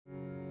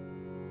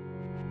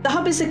The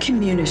Hub is a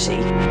community.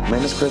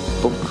 Manuscript,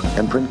 book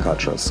and print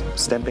cultures,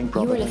 stamping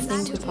properties. You are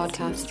listening to a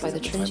podcast by the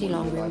Trinity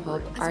Long Room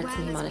Hub Arts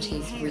and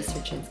Humanities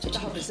Research Institute. The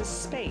Hub is a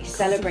space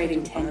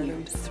celebrating 10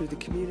 years. Through the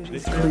community.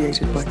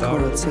 Created by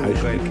Coral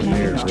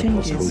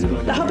Changes.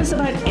 The Hub is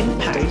about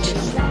impact.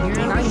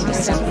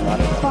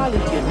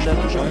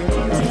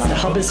 The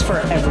Hub is for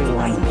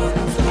everyone.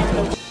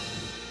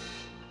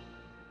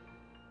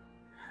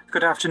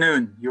 Good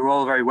afternoon. You're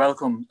all very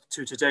welcome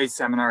to today's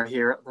seminar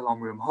here at the Long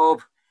Room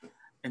Hub.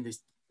 In this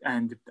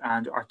and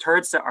our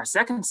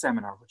second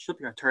seminar, which should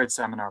be our third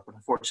seminar, but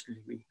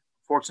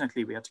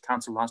unfortunately we had to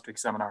cancel last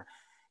week's seminar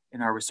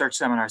in our research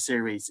seminar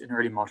series in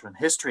early modern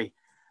history.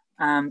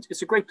 And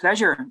it's a great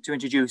pleasure to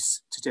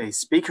introduce today's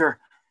speaker,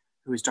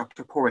 who is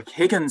Dr. Pádraig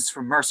Higgins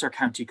from Mercer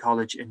County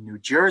College in New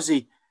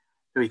Jersey,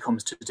 who he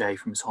comes today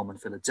from his home in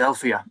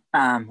Philadelphia,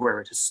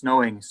 where it is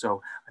snowing.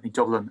 So I think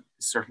Dublin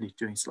is certainly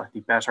doing slightly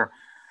better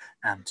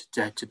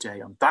today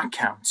on that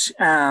count.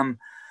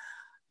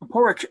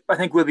 Pádraig, I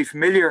think, will be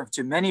familiar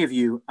to many of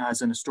you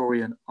as an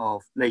historian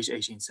of late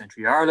 18th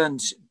century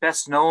Ireland,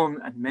 best known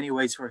in many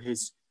ways for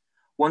his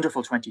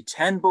wonderful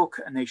 2010 book,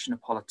 A Nation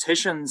of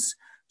Politicians,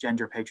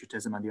 Gender,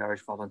 Patriotism and the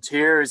Irish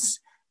Volunteers,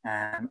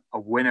 a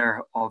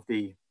winner of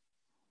the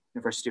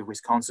University of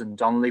Wisconsin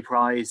Donnelly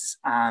Prize,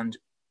 and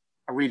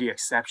a really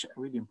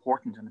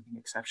important and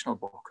exceptional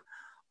book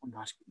on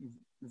that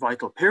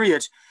vital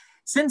period.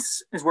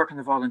 Since his work in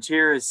the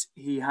Volunteers,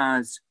 he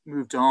has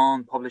moved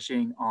on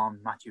publishing on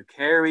Matthew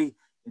Carey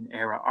in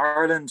Era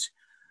Ireland,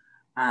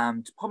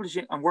 and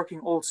publishing and working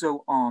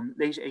also on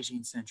late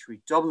 18th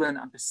century Dublin,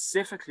 and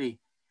specifically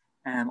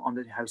on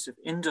the House of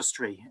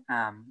Industry.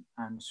 And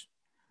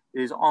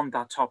it is on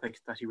that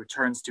topic that he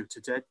returns to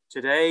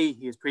today.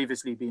 He has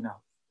previously been a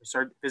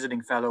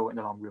visiting fellow in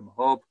the Long Room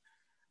Hub,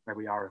 where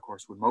we are, of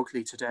course,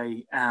 remotely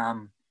today,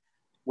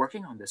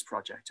 working on this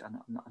project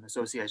and on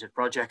associated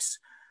projects.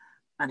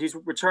 And he's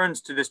returned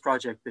to this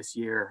project this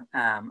year,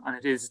 and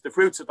it is the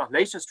fruits of that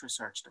latest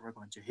research that we're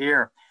going to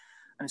hear.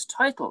 And his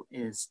title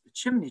is The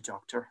Chimney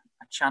Doctor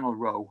at Channel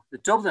Row, the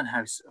Dublin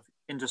House of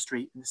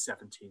Industry in the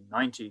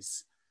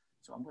 1790s.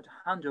 So I'm going to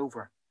hand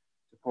over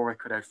to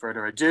Pádraig without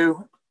further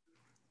ado.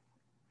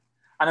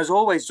 And as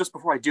always, just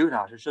before I do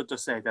that, I should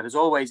just say that as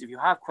always, if you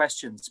have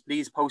questions,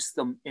 please post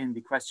them in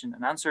the question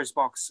and answers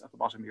box at the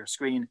bottom of your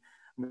screen,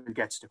 and we'll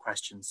get to the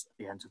questions at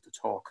the end of the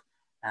talk.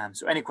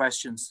 So any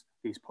questions,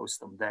 please post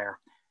them there.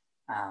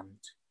 And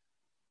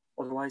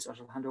otherwise, I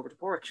shall hand over to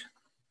Pádraig.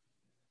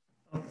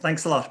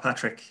 Thanks a lot,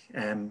 Patrick.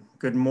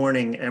 Good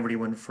morning,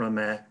 everyone from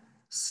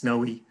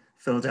snowy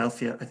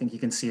Philadelphia. I think you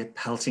can see it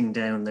pelting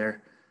down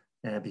there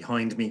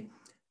behind me.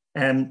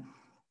 I'm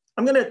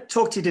going to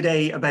talk to you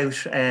today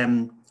about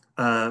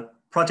a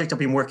project I've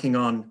been working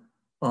on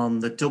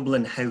the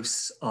Dublin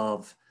House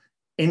of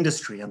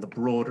Industry and the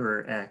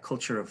broader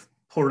culture of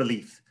poor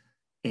relief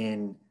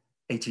in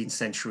 18th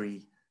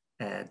century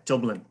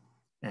Dublin.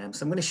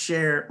 So I'm going to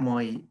share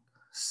my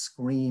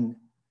screen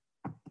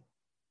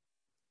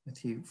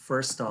with you.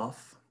 First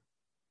off,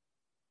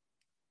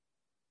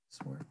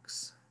 this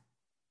works.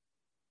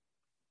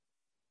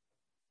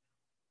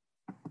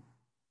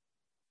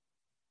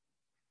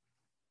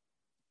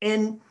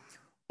 In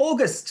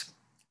August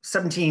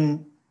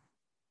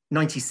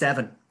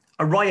 1797,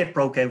 a riot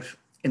broke out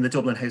in the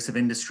Dublin House of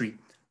Industry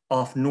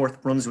off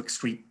North Brunswick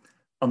Street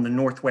on the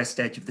northwest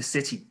edge of the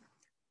city.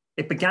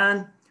 It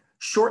began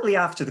shortly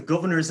after the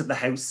governors of the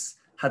house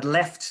had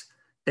left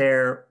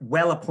their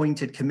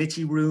well-appointed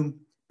committee room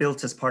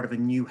built as part of a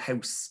new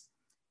house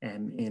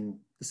in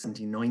the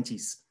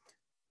 1790s.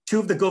 Two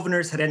of the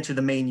governors had entered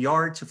the main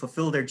yard to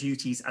fulfill their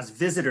duties as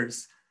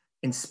visitors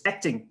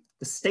inspecting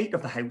the state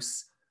of the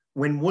house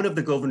when one of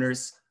the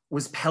governors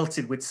was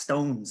pelted with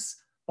stones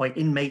by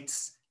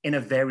inmates in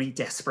a very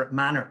desperate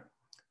manner.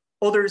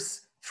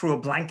 Others threw a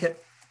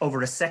blanket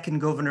over a second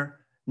governor,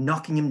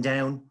 knocking him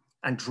down,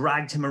 and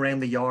dragged him around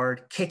the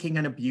yard, kicking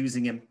and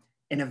abusing him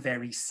in a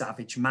very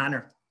savage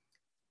manner.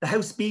 The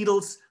House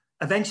Beadles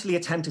eventually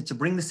attempted to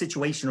bring the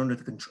situation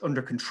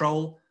under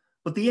control,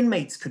 but the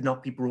inmates could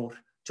not be brought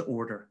to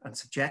order and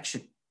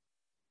subjection.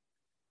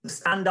 The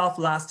standoff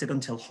lasted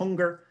until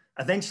hunger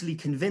eventually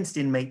convinced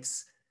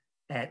inmates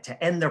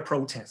to end their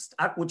protest,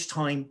 at which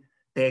time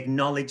they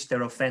acknowledged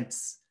their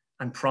offence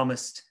and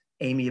promised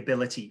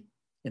amiability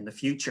in the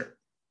future.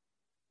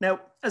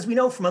 Now, as we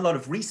know from a lot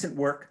of recent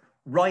work,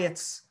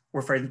 riots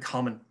were fairly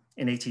common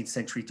in 18th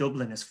century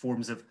Dublin as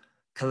forms of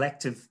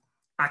collective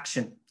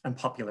action and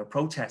popular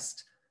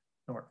protest.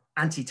 There were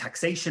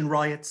anti-taxation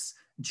riots,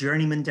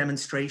 journeyman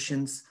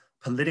demonstrations,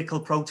 political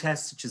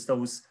protests such as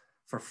those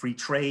for free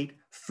trade,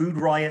 food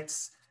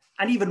riots,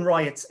 and even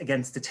riots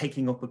against the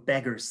taking up of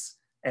beggars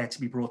to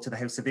be brought to the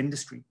House of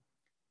Industry.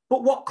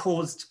 But what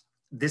caused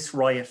this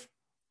riot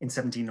in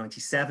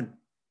 1797?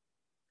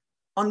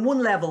 On one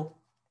level,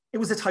 it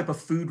was a type of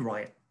food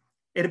riot.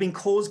 It had been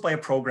caused by a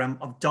programme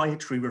of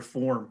dietary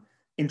reform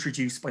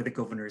introduced by the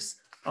governors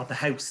of the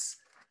House,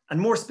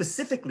 and more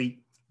specifically,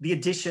 the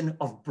addition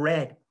of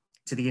bread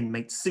to the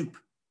inmate soup.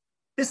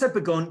 This had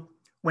begun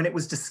when it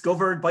was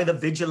discovered by the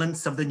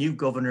vigilance of the new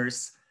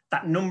governors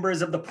that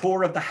numbers of the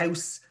poor of the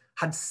house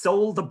had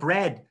sold the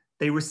bread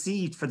they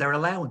received for their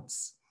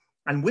allowance,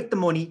 and with the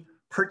money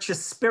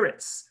purchased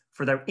spirits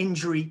for their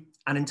injury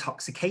and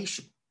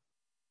intoxication.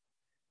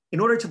 In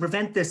order to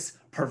prevent this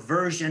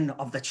perversion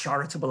of the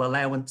charitable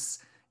allowance,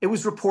 it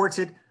was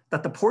reported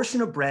that the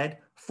portion of bread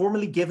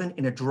formerly given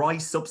in a dry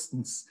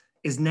substance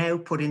is now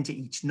put into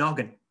each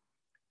noggin.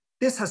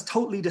 This has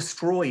totally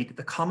destroyed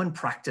the common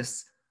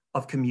practice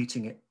of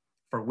commuting it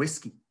for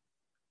whiskey.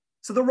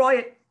 So the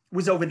riot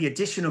was over the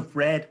addition of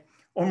bread,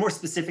 or more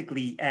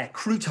specifically,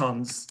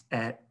 croutons,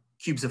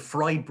 cubes of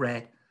fried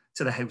bread,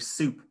 to the house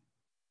soup.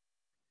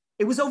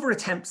 It was over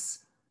attempts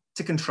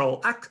to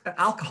control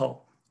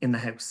alcohol in the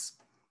house.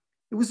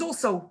 It was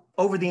also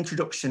over the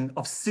introduction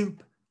of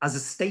soup as a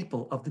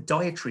staple of the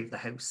dietary of the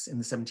house in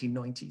the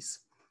 1790s.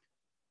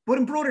 But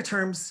in broader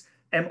terms,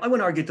 I want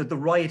to argue that the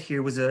riot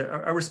here was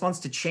a response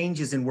to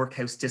changes in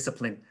workhouse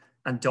discipline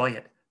and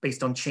diet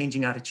based on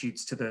changing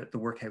attitudes to the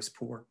workhouse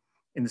poor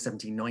in the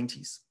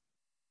 1790s.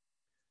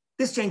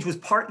 This change was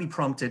partly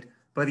prompted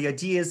by the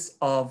ideas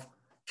of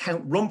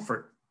Count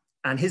Rumford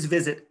and his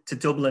visit to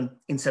Dublin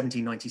in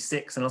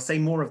 1796. And I'll say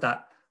more of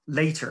that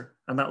later,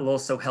 and that will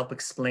also help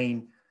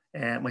explain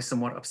my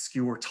somewhat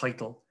obscure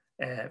title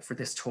for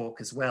this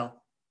talk as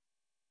well.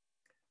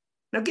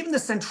 Now, given the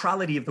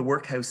centrality of the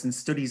workhouse in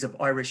studies of the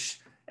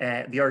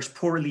Irish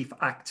Poor Relief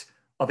Act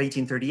of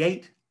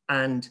 1838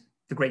 and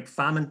the Great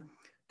Famine,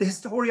 the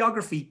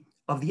historiography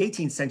of the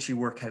 18th century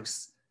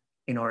workhouse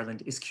in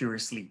Ireland is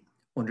curiously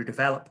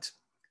underdeveloped.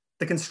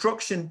 The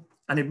construction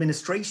and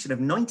administration of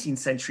 19th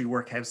century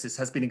workhouses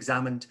has been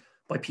examined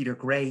by Peter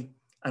Gray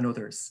and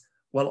others,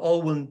 while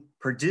Alwyn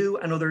Perdue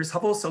and others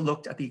have also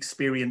looked at the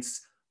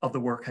experience of the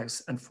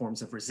workhouse and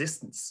forms of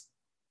resistance.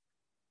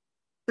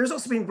 There's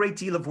also been a great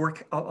deal of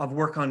work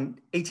on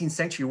 18th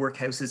century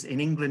workhouses in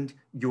England,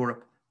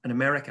 Europe, and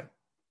America.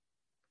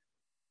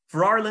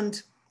 For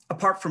Ireland,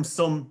 apart from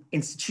some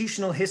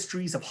institutional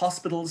histories of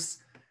hospitals,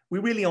 we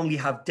really only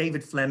have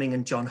David Fleming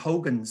and John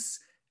Hogan's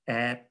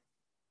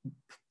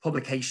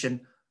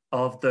publication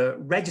of the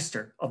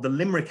Register of the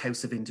Limerick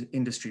House of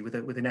Industry with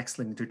an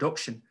excellent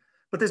introduction.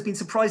 But there's been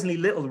surprisingly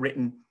little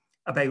written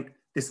about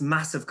this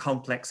massive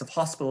complex of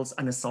hospitals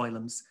and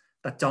asylums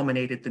that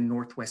dominated the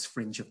northwest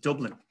fringe of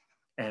Dublin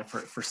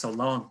for so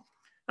long,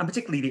 and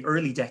particularly the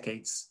early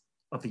decades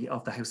of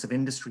the House of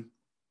Industry.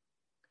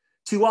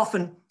 Too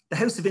often, the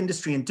House of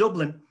Industry in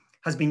Dublin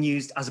has been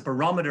used as a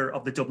barometer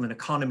of the Dublin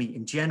economy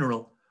in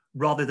general,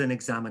 rather than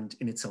examined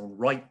in its own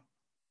right.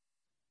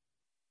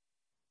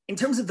 In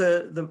terms of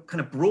the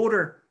kind of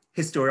broader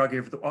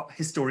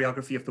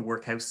historiography of the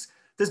workhouse,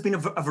 there's been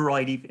a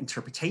variety of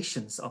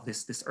interpretations of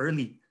this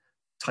early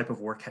type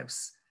of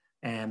workhouse.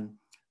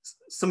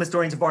 Some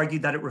historians have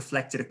argued that it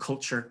reflected a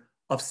culture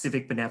of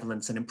civic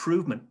benevolence and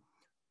improvement.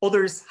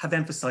 Others have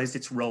emphasized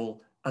its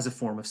role as a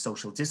form of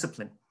social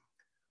discipline.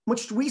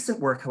 Much recent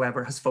work,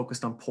 however, has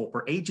focused on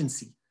pauper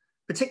agency,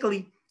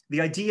 particularly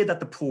the idea that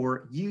the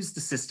poor used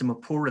the system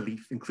of poor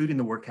relief, including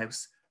the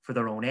workhouse, for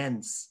their own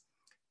ends.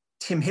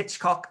 Tim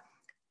Hitchcock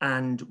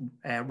and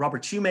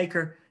Robert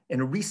Shoemaker,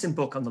 in a recent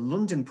book on the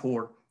London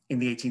poor in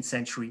the 18th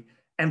century,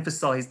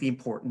 emphasized the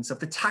importance of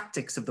the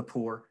tactics of the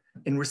poor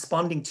in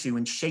responding to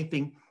and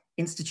shaping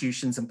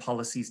institutions and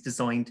policies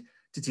designed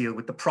to deal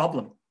with the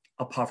problem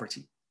of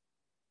poverty.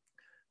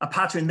 A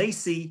pattern they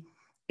see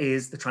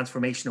is the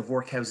transformation of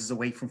workhouses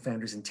away from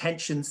founders'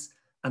 intentions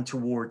and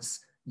towards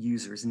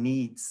users'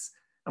 needs.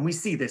 And we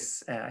see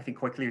this, I think,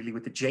 quite clearly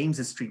with the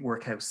James's Street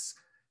workhouse,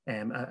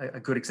 a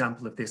good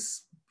example of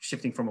this,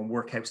 shifting from a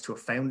workhouse to a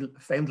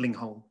foundling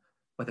home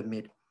by the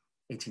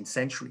mid-18th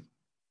century.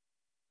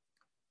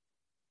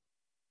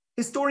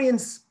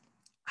 Historians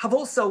have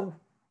also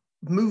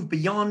moved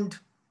beyond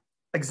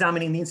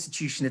examining the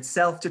institution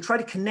itself to try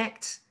to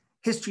connect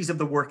histories of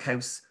the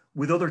workhouse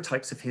with other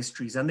types of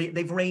histories. And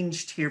they've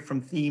ranged here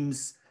from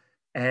themes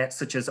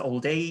such as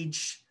old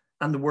age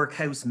and the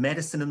workhouse,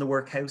 medicine in the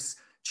workhouse,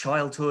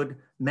 childhood,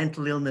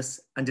 mental illness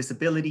and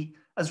disability,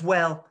 as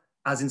well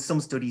as in some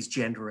studies,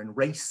 gender and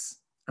race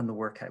and the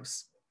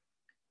workhouse.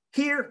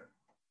 Here,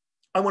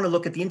 I want to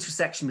look at the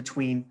intersection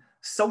between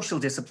social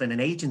discipline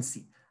and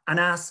agency and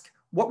ask,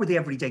 what were the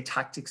everyday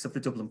tactics of the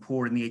Dublin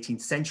poor in the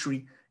 18th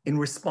century in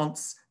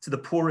response to the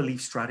poor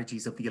relief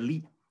strategies of the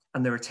elite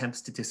and their attempts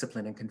to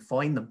discipline and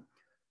confine them?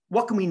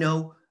 What can we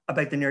know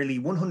about the nearly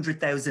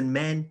 100,000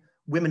 men,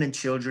 women and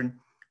children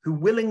who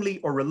willingly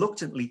or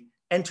reluctantly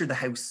entered the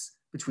house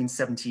between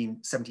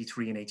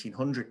 1773 and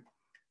 1800?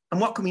 And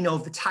what can we know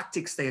of the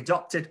tactics they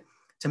adopted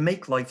to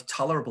make life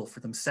tolerable for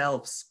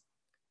themselves?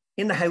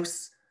 In the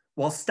house,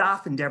 while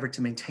staff endeavored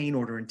to maintain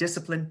order and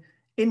discipline,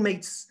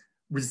 inmates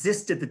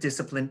resisted this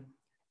discipline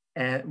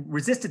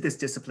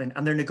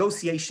and their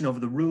negotiation over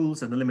the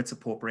rules and the limits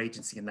of pauper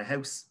agency in the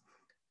house.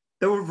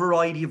 There were a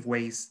variety of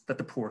ways that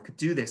the poor could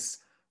do this,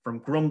 from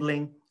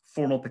grumbling,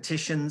 formal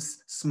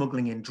petitions,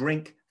 smuggling in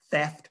drink,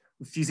 theft,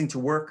 refusing to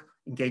work,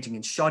 engaging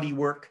in shoddy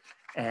work,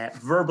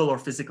 verbal or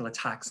physical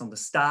attacks on the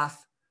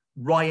staff,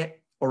 riot,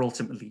 or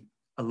ultimately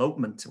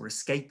elopement or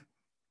escape.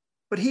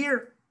 But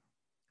here,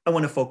 I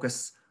want to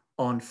focus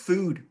on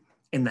food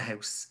in the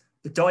house,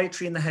 the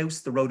dietary in the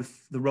house, the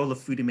role of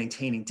food in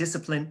maintaining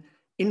discipline,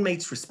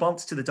 inmates'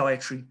 response to the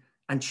dietary,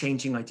 and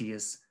changing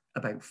ideas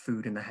about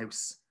food in the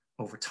house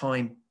over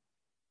time.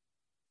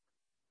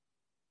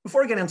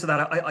 Before I get into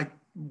that, I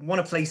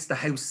want to place the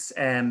house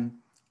in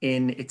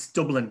its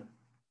Dublin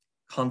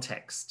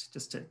context,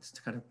 just to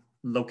kind of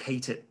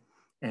locate it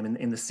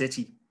in the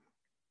city.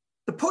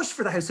 The push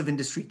for the House of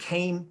Industry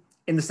came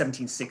in the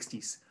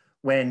 1760s,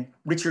 when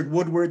Richard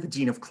Woodward, the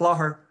Dean of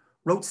Clogher,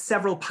 wrote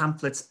several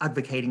pamphlets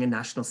advocating a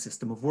national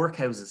system of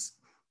workhouses.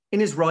 In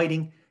his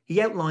writing, he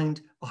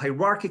outlined a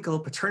hierarchical,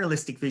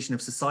 paternalistic vision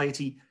of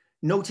society,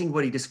 noting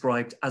what he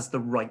described as the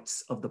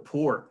rights of the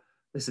poor.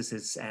 This is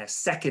his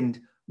second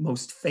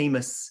most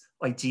famous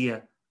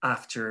idea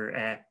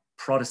after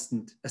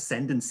Protestant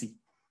ascendancy.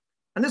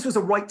 And this was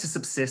a right to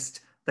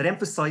subsist that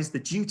emphasized the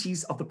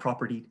duties of the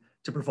property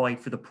to provide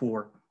for the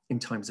poor in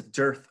times of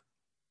dearth.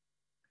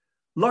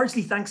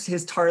 Largely thanks to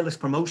his tireless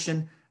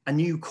promotion, a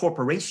new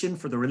corporation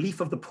for the relief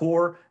of the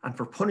poor and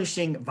for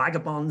punishing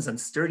vagabonds and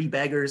sturdy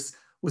beggars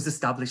was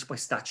established by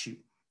statute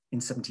in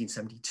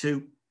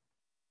 1772.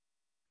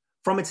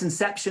 From its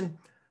inception,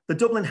 the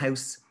Dublin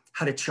House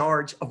had a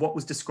charge of what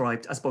was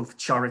described as both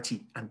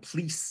charity and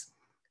police.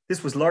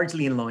 This was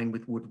largely in line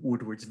with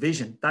Woodward's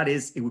vision. That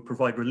is, it would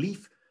provide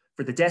relief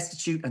for the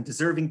destitute and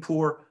deserving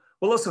poor,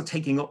 while also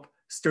taking up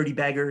sturdy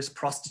beggars,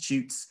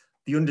 prostitutes,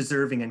 the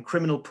undeserving and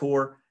criminal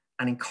poor,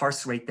 and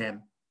incarcerate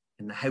them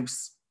in the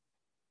house.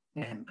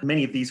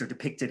 Many of these are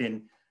depicted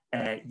in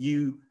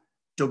Hugh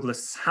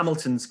Douglas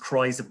Hamilton's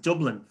Cries of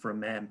Dublin from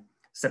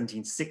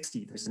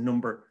 1760. There's a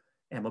number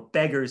of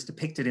beggars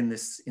depicted in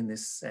his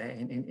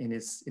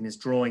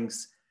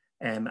drawings,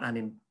 and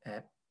in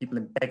people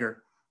in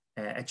beggar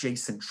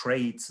adjacent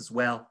trades as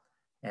well.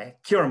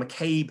 Ciara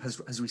McCabe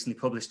has recently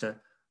published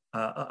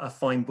a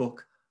fine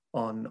book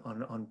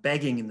on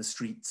begging in the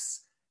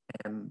streets.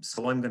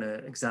 So I'm going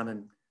to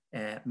examine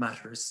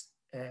matters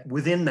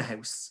within the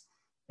house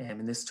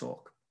in this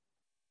talk.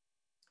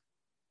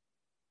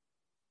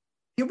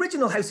 The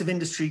original House of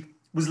Industry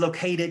was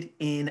located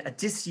in a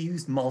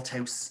disused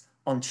malthouse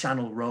on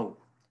Channel Row,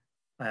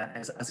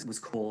 as it was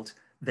called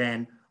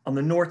then, on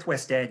the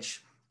northwest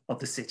edge of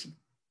the city.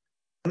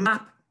 The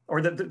map,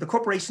 or the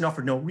corporation,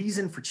 offered no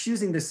reason for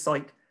choosing this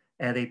site.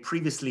 They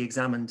previously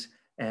examined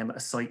a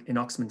site in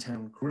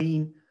Oxmantown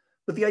Green,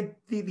 but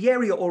the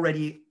area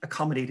already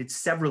accommodated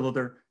several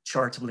other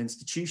charitable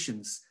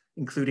institutions,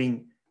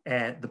 including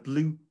the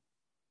Blue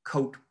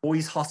Coat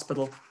Boys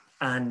Hospital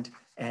and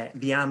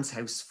the Alms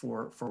House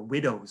for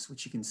Widows,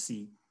 which you can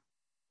see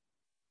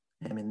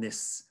in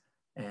this.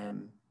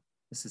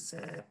 This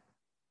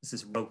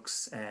is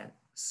Roke's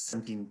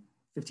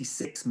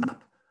 1756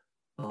 map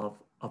of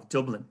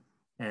Dublin.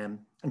 And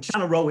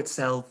Channel Row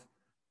itself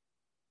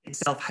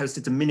housed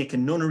a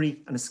Dominican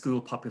nunnery and a school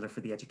popular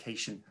for the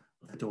education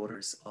of the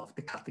daughters of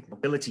the Catholic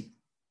nobility.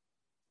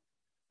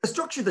 The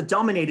structure that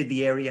dominated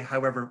the area,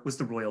 however, was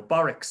the Royal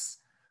Barracks,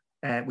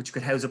 which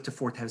could house up to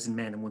 4,000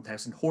 men and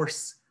 1,000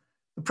 horse.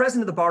 The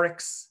president of the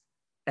barracks,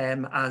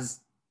 as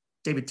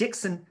David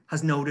Dixon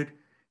has noted,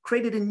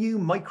 created a new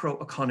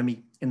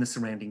microeconomy in the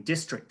surrounding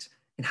district,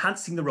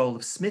 enhancing the role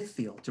of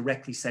Smithfield,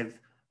 directly south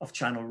of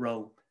Channel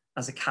Row,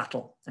 as a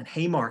cattle and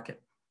hay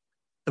market.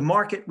 The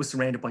market was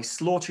surrounded by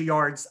slaughter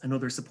yards and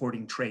other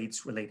supporting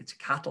trades related to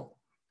cattle.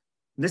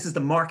 And this is the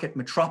market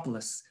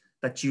metropolis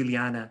that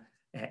Juliana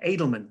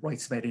Edelman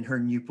writes about in her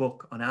new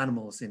book on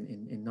animals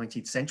in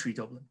 19th century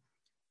Dublin.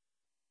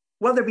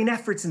 While there have been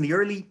efforts in the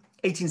early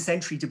 18th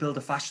century to build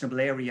a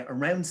fashionable area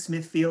around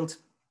Smithfield,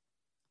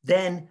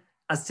 then,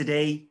 as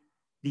today,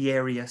 the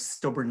area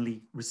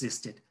stubbornly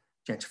resisted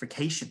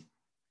gentrification.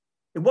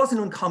 It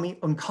wasn't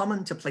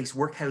uncommon to place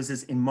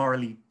workhouses in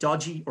morally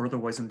dodgy or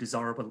otherwise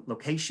undesirable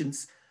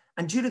locations,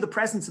 and due to the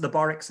presence of the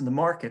barracks and the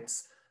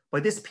markets, by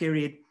this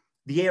period,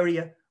 the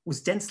area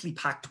was densely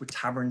packed with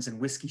taverns and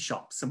whiskey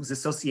shops and was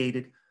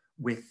associated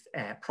with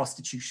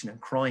prostitution and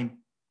crime.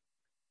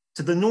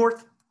 To the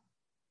north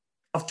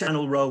of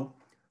Channel Row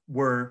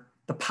were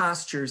the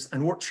pastures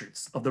and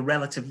orchards of the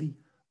relatively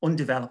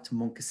undeveloped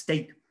Monk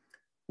Estate,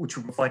 which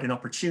would provide an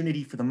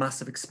opportunity for the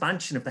massive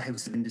expansion of the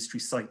House of Industry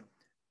site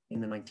in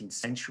the 19th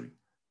century.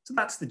 So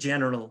that's the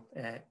general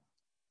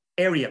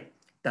area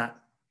that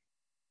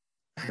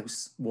the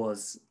house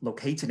was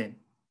located in.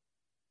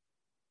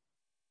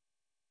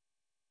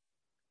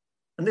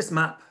 And this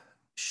map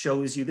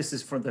shows you, this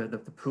is from the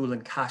Pool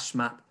and Cash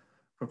map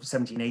from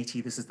 1780.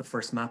 This is the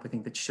first map, I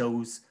think, that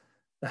shows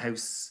the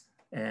House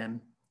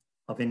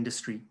of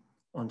Industry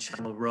on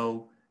Channel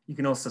Row. You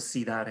can also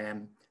see that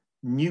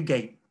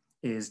Newgate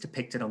is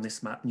depicted on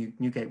this map.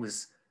 Newgate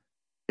was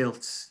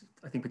built,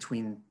 I think,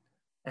 between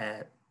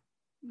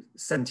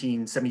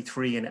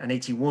 1773 and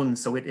 81.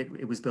 So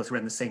it was built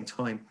around the same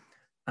time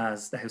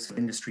as the House of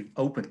Industry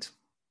opened.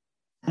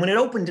 When it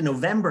opened in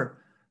November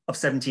of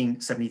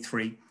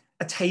 1773,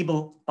 a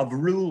table of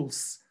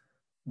rules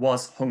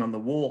was hung on the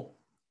wall.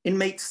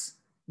 Inmates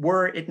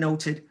were, it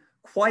noted,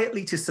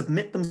 quietly to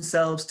submit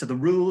themselves to the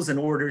rules and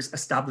orders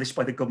established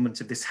by the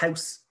government of this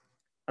house.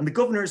 and the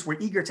governors were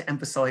eager to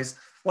emphasise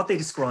what they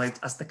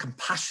described as the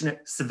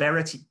compassionate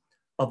severity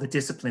of the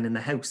discipline in the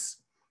house.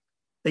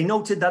 They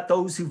noted that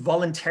those who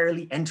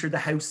voluntarily entered the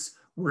house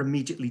were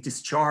immediately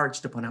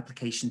discharged upon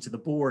application to the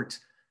board,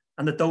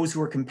 and that those who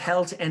were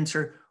compelled to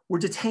enter were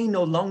detained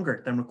no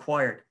longer than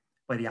required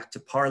by the Act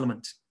of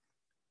Parliament.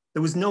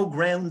 There was no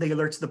ground, they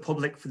alerted the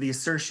public, for the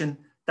assertion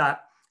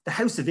that the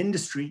House of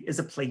Industry is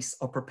a place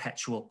of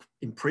perpetual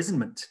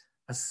imprisonment,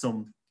 as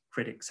some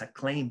critics had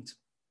claimed.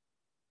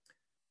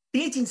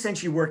 The 18th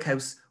century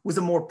workhouse was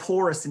a more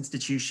porous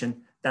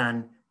institution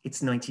than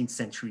its 19th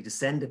century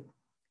descendant.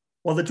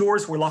 While the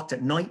doors were locked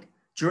at night,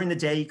 during the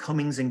day,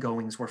 comings and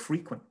goings were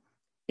frequent.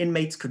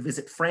 Inmates could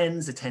visit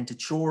friends, attend to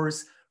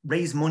chores,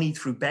 raise money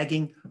through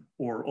begging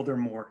or other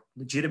more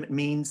legitimate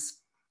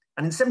means.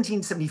 And in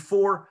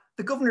 1774,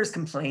 the governors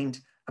complained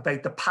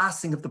about the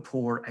passing of the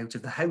poor out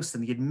of the house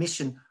and the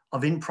admission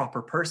of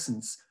improper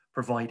persons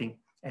providing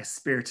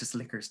spirituous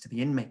liquors to the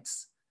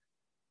inmates.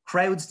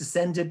 Crowds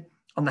descended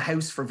on the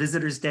house for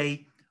Visitors'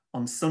 Day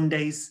on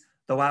Sundays,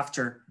 though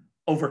after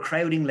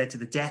overcrowding led to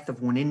the death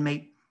of one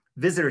inmate,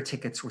 visitor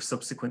tickets were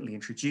subsequently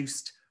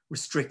introduced,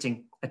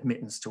 restricting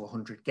admittance to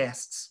 100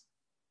 guests.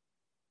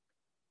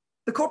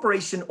 The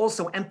corporation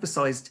also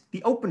emphasised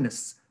the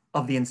openness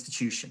of the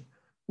institution,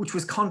 which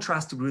was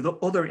contrasted with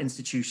other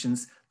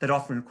institutions that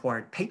often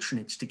required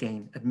patronage to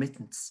gain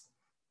admittance.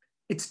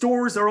 Its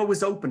doors are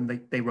always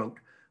open, they wrote,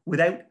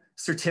 without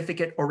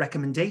certificate or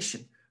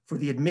recommendation for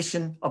the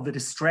admission of the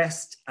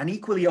distressed, and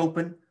equally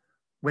open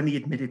when the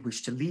admitted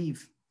wish to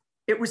leave.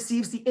 It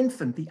receives the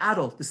infant, the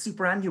adult, the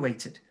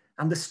superannuated,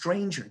 and the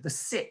stranger, the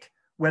sick,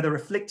 whether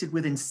afflicted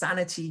with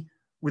insanity,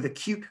 with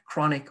acute,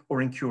 chronic,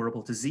 or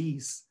incurable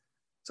disease.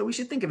 So we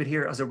should think of it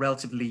here as a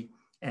relatively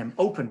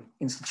open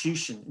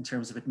institution in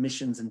terms of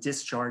admissions and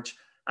discharge,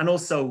 and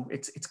also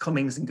its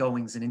comings and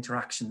goings and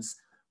interactions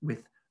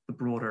with the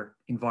broader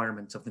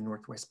environment of the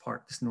northwest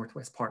part, this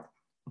northwest part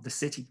of the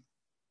city.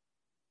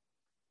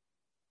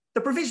 The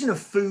provision of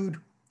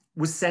food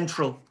was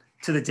central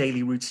to the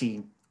daily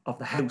routine of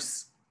the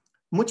house.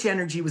 Much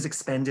energy was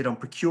expended on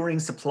procuring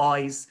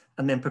supplies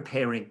and then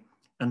preparing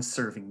and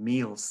serving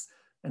meals.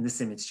 And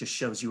this image just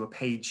shows you a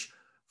page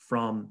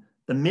from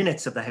the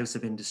minutes of the House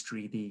of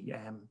Industry,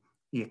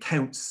 the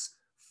accounts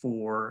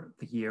for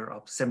the year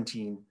of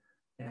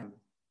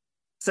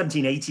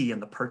 1780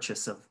 and the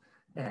purchase of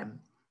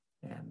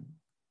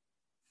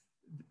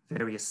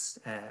various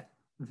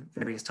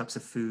types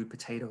of food,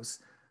 potatoes,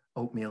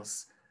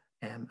 oatmeals,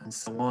 and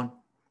so on.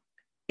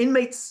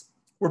 Inmates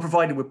were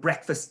provided with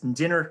breakfast and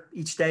dinner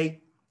each day.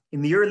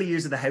 In the early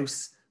years of the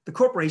house, the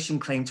corporation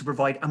claimed to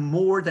provide a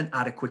more than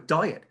adequate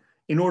diet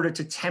in order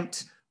to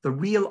tempt the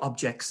real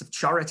objects of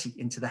charity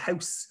into the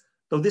house,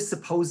 though this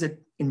supposed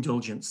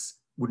indulgence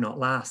would not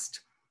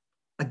last.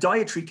 A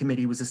dietary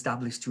committee was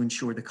established to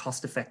ensure the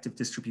cost-effective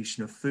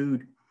distribution of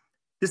food.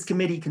 This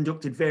committee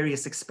conducted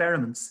various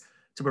experiments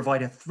to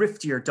provide a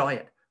thriftier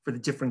diet for the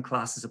different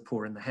classes of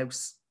poor in the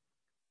house.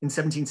 In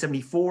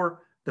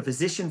 1774, the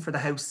physician for the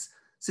house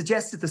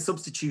suggested the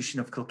substitution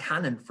of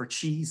Kilcannon for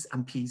cheese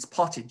and peas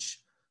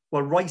pottage,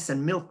 while rice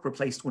and milk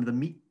replaced one of the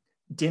meat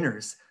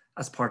dinners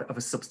as part of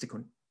a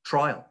subsequent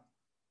trial.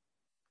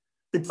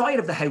 The diet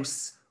of the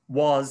house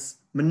was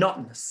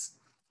monotonous,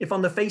 if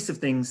on the face of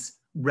things,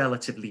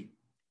 relatively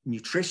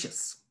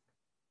nutritious.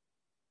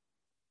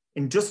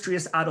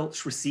 Industrious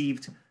adults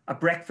received a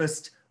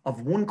breakfast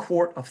of 1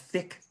 quart of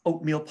thick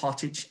oatmeal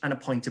pottage and a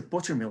pint of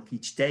buttermilk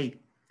each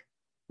day.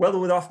 While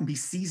there would often be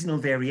seasonal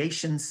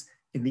variations,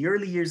 in the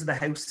early years of the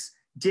house,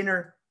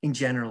 dinner in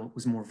general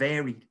was more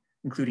varied,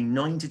 including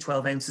 9 to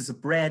 12 ounces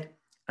of bread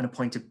and a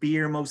pint of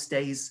beer most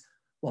days,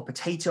 while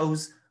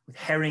potatoes with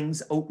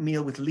herrings,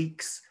 oatmeal with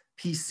leeks,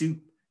 pea soup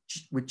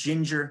with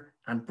ginger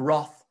and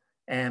broth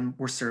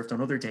were served on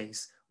other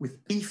days,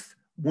 with beef,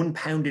 1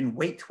 pound in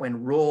weight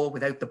when raw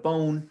without the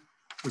bone,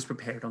 was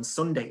prepared on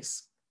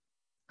Sundays.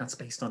 That's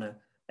based on a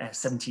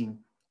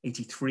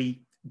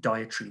 1783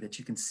 dietary that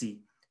you can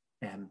see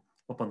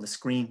up on the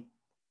screen.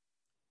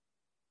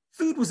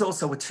 Food was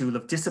also a tool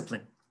of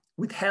discipline,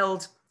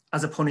 withheld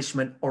as a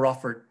punishment or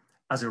offered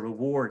as a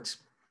reward.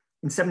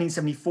 In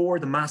 1774,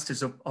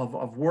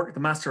 the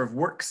Master of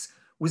Works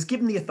was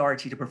given the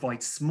authority to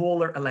provide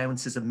smaller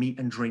allowances of meat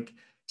and drink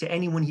to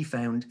anyone he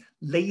found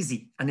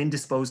lazy and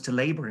indisposed to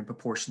labour in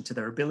proportion to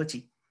their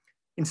ability.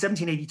 In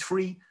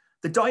 1783,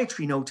 the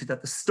dietary noted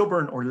that the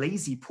stubborn or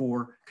lazy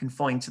poor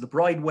confined to the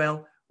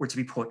bridewell were to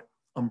be put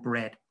on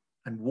bread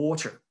and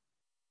water.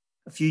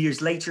 A few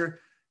years later,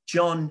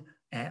 John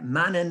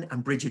Mannon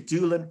and Bridget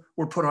Doolan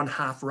were put on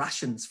half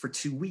rations for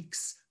 2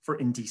 weeks for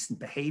indecent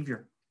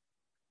behaviour.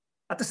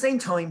 At the same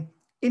time,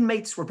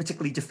 inmates were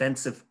particularly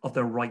defensive of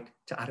their right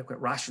to adequate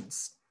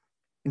rations.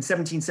 In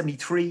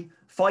 1773,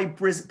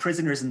 5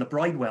 prisoners in the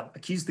bridewell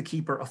accused the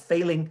keeper of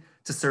failing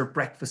to serve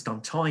breakfast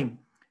on time.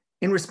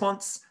 In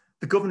response,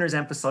 the governors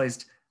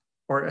emphasised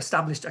or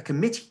established a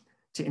committee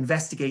to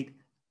investigate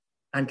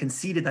and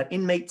conceded that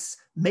inmates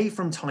may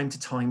from time to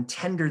time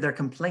tender their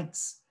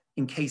complaints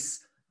in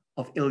case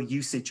of ill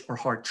usage or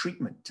hard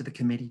treatment to the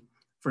committee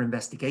for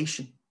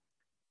investigation.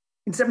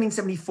 In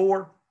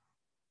 1774,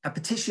 a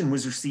petition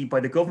was received by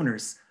the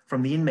governors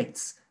from the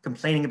inmates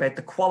complaining about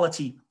the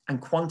quality and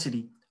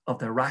quantity of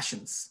their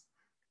rations.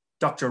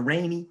 Dr.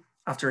 Rainey,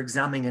 after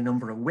examining a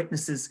number of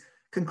witnesses,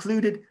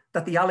 concluded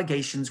that the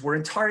allegations were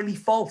entirely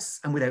false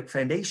and without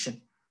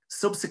foundation.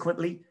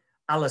 Subsequently,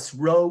 Alice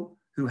Rowe,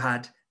 who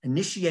had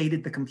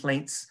initiated the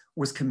complaints,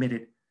 was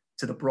committed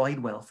to the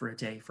Bridewell for a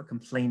day for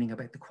complaining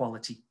about the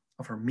quality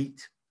of her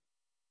meat.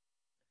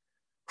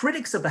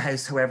 Critics of the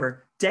house,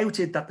 however,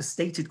 doubted that the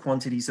stated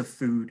quantities of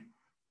food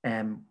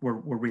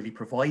were really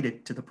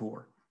provided to the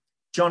poor.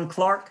 John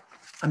Clark,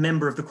 a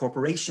member of the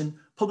corporation,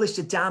 published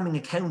a damning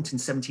account in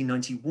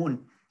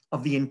 1791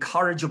 of the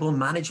incorrigible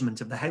management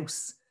of the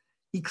house.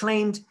 He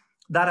claimed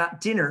that at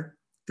dinner,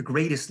 the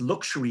greatest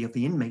luxury of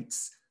the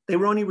inmates, they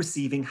were only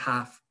receiving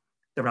half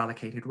their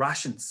allocated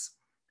rations.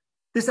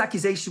 This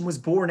accusation was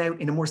borne out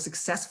in a more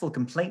successful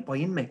complaint by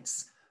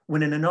inmates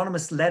when an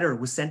anonymous letter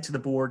was sent to the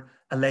board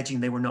alleging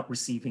they were not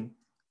receiving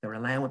their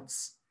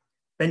allowance.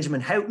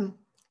 Benjamin Houghton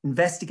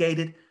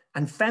investigated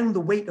and found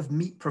the weight of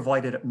meat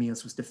provided at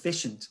meals was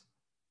deficient.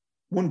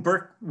 One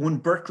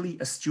Berkeley,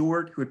 a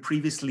steward who had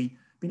previously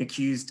been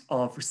accused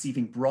of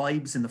receiving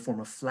bribes in the form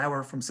of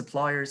flour from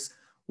suppliers,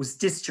 was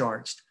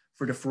discharged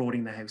for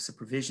defrauding the house of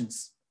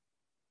provisions.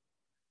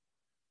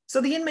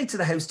 So the inmates of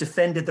the house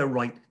defended their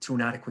right to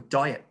an adequate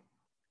diet,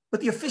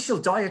 but the official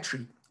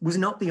dietary was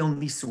not the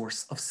only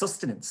source of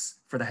sustenance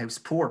for the house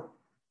poor.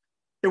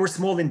 There were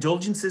small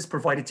indulgences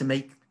provided to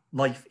make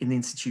life in the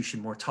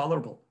institution more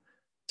tolerable.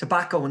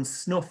 Tobacco and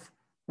snuff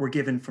were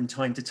given from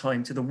time to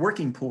time to the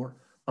working poor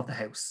of the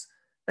house,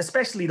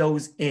 especially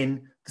those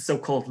in the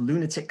so-called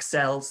lunatic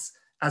cells,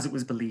 as it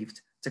was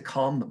believed to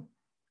calm them.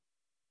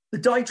 The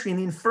dietary in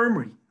the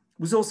infirmary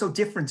was also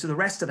different to the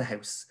rest of the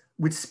house,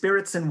 with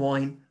spirits and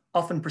wine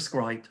often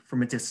prescribed for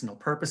medicinal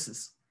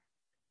purposes.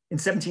 In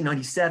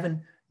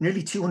 1797,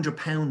 nearly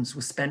 £200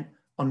 was spent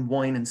on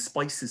wine and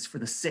spices for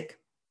the sick.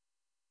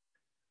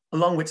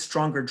 Along with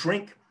stronger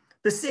drink,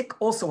 the sick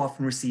also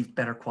often received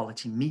better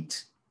quality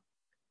meat.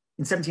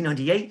 In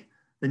 1798,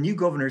 the new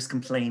governors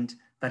complained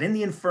that in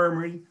the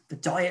infirmary, the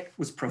diet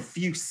was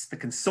profuse, the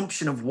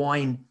consumption of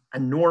wine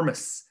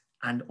enormous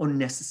and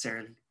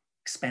unnecessarily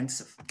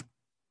expensive.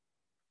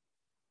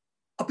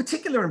 Of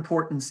particular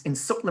importance in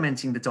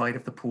supplementing the diet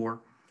of the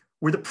poor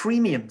were the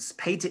premiums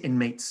paid to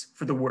inmates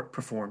for the work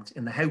performed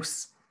in the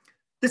house.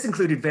 This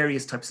included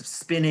various types of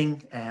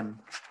spinning,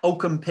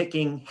 oakum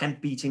picking,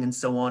 hemp beating, and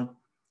so on.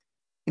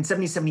 In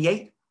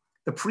 1778,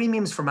 the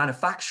premiums for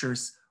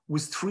manufacturers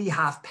was 3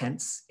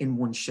 halfpence in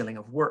 1 shilling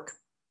of work.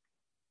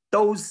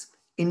 Those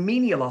in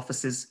menial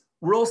offices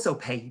were also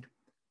paid.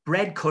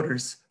 Bread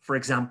cutters, for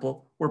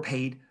example, were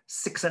paid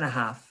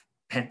 6.5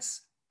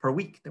 pence per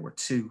week. There were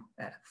 2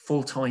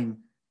 full-time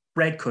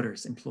bread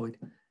cutters employed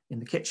in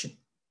the kitchen.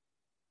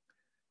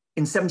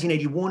 In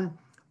 1781,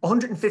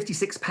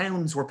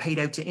 £156 were paid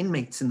out to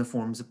inmates in the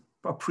forms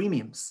of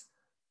premiums.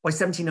 By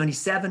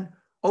 1797,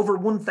 over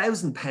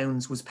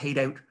 £1,000 was paid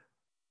out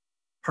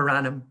per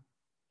annum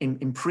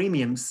in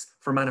premiums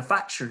for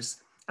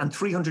manufacturers, and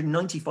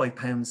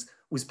 £395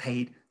 was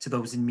paid to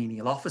those in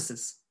menial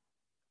offices.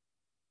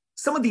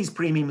 Some of these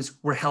premiums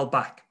were held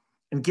back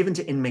and given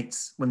to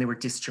inmates when they were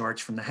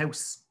discharged from the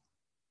house.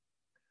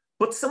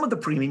 But some of the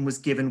premium was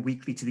given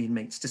weekly to the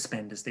inmates to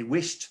spend as they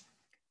wished.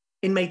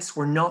 Inmates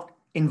were not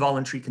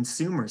involuntary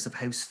consumers of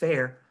house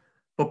fare,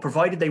 but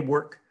provided they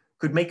work,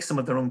 could make some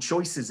of their own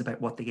choices about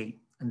what they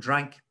ate and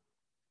drank.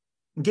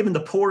 And given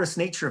the porous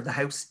nature of the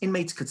house,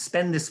 inmates could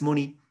spend this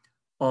money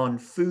on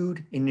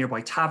food in nearby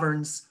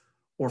taverns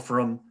or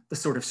from the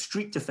sort of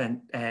street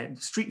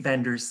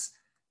vendors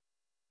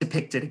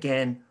depicted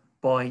again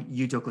by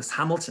Hugh Douglas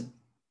Hamilton.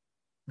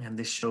 And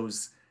this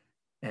shows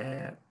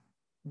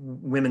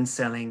women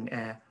selling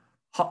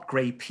hot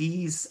grey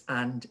peas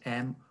and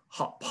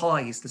hot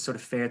pies, the sort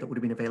of fare that would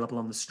have been available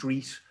on the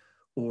street,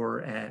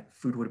 or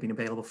food would have been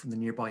available from the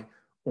nearby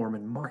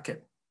Ormond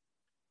Market.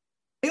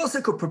 They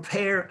also could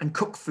prepare and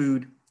cook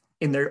food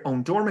in their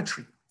own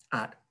dormitory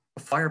at a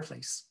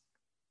fireplace.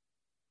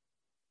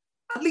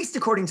 At least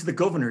according to the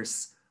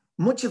governors,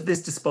 much of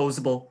this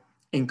disposable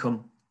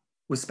income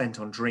was spent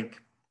on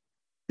drink.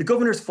 The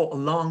governors fought a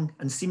long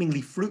and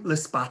seemingly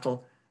fruitless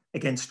battle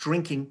against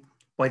drinking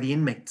by the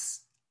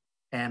inmates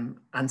and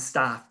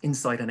staff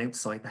inside and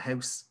outside the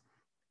house.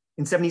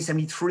 In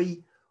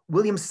 1773,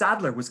 William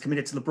Sadler was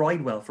committed to the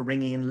Bridewell for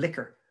bringing in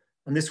liquor,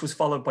 and this was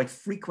followed by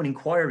frequent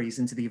inquiries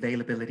into the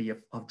availability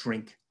of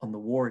drink on the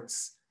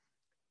wards.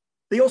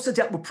 They also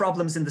dealt with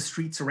problems in the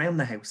streets around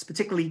the house,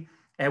 particularly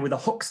with a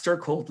huckster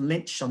called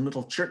Lynch on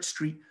Little Church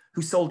Street,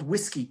 who sold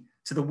whiskey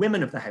to the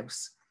women of the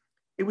house.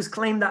 It was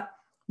claimed that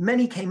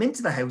many came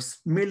into the house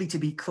merely to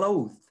be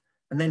clothed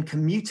and then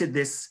commuted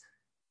this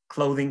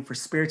clothing for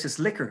spirituous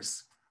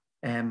liquors,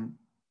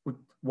 with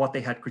what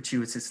they had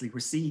gratuitously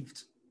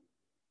received.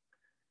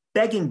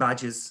 Begging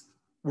badges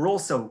were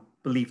also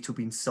believed to have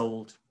been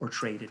sold or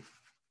traded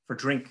for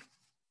drink.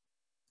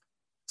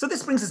 So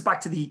this brings us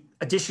back to the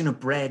addition of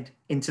bread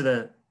into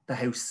the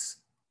house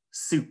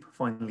soup,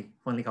 finally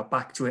got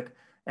back to it.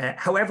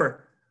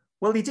 However,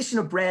 While the addition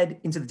of bread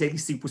into the daily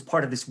soup was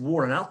part of this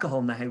war on alcohol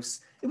in the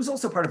house, it was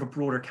also part of a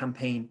broader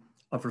campaign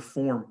of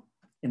reform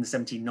in the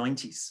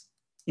 1790s.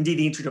 Indeed,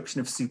 the introduction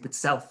of soup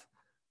itself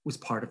was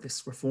part of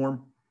this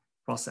reform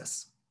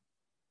process.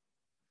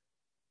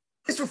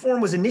 This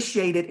reform was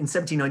initiated in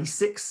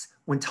 1796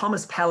 when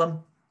Thomas Pelham,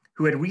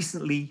 who had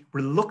recently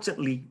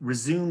reluctantly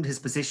resumed his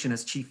position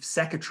as Chief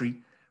Secretary,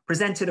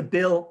 presented a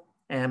bill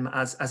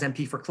as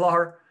MP for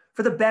Clogher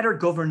for the better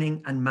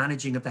governing and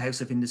managing of the House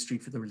of Industry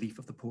for the relief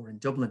of the poor in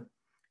Dublin,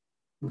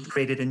 which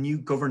created a new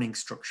governing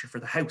structure for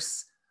the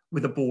House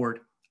with a board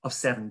of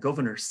 7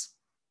 governors.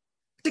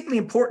 Particularly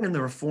important in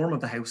the reform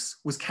of the House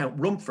was Count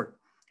Rumford,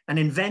 an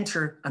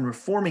inventor and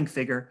reforming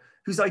figure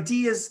whose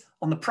ideas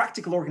on the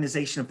practical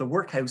organization of the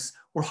workhouse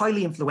were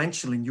highly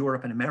influential in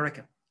Europe and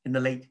America in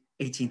the late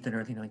 18th and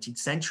early 19th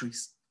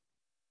centuries.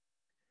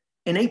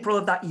 In April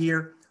of that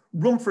year,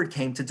 Rumford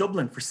came to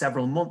Dublin for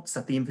several months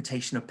at the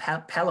invitation of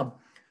Pelham,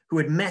 who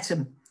had met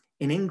him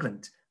in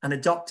England and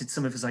adopted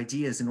some of his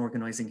ideas in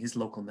organizing his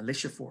local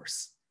militia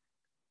force.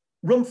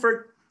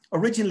 Rumford,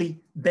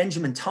 originally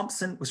Benjamin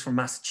Thompson, was from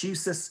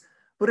Massachusetts,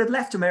 but had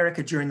left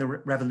America during the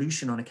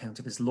Revolution on account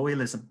of his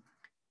loyalism.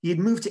 He had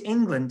moved to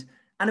England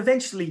and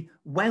eventually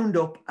wound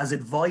up as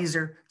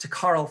advisor to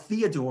Karl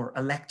Theodor,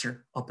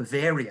 Elector of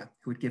Bavaria,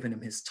 who had given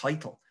him his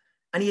title.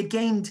 And he had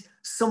gained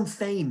some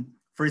fame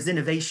for his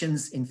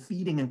innovations in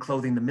feeding and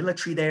clothing the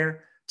military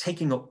there,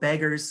 taking up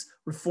beggars,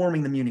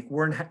 reforming the Munich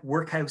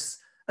workhouse,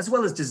 as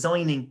well as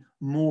designing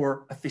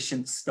more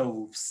efficient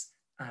stoves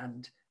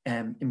and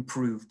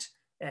improved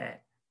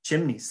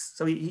chimneys.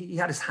 So he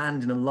had his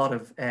hand in a lot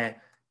of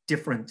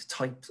different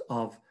types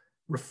of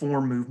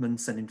reform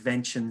movements and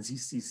inventions.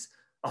 He's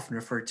often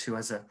referred to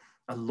as a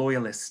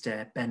loyalist,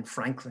 Ben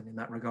Franklin in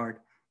that regard.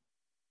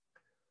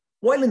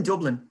 While in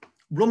Dublin,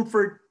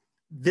 Rumford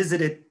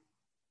visited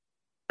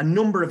a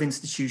number of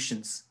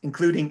institutions,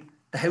 including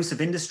the House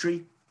of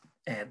Industry,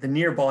 the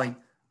nearby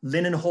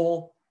Linen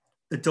Hall,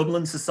 the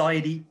Dublin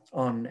Society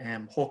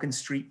on Hawkins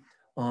Street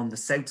on the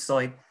south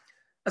side,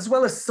 as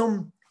well as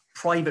some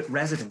private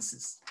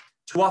residences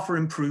to offer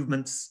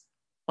improvements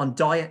on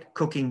diet,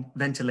 cooking,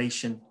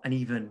 ventilation, and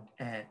even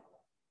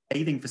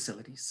bathing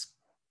facilities.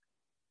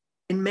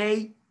 In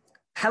May,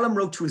 Pelham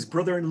wrote to his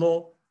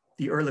brother-in-law,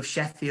 the Earl of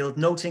Sheffield,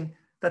 noting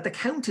that the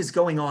Count is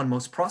going on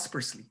most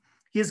prosperously.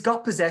 He has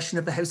got possession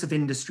of the House of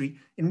Industry,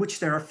 in which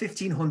there are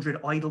 1,500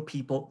 idle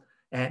people,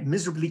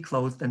 miserably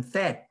clothed and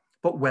fed,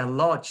 but well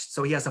lodged.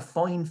 So he has a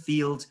fine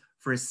field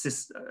for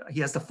his he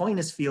has the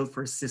finest field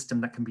for his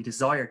system that can be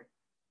desired.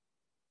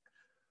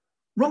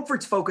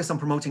 Rumford's focus on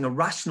promoting a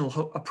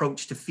rational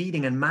approach to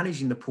feeding and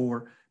managing the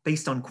poor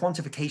based on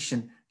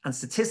quantification and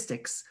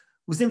statistics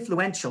was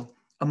influential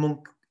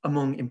among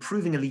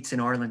improving elites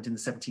in Ireland in the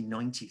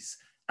 1790s,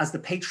 as the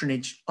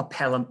patronage of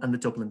Pelham and the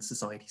Dublin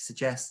Society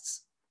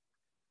suggests.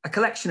 A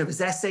collection of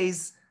his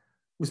essays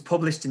was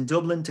published in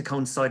Dublin to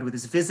coincide with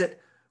his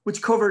visit,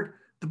 which covered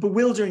the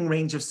bewildering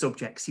range of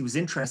subjects he was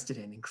interested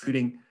in,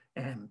 including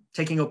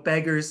taking up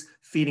beggars,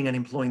 feeding and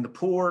employing the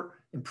poor,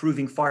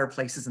 improving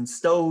fireplaces and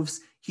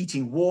stoves,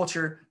 heating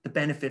water, the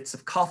benefits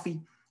of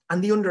coffee,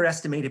 and the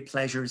underestimated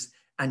pleasures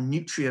and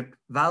nutrient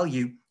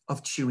value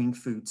of chewing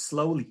food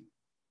slowly.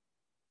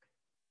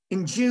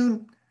 In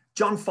June,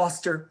 John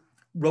Foster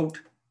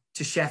wrote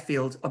to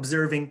Sheffield,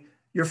 observing,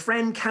 "Your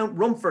friend Count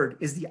Rumford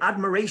is the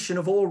admiration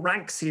of all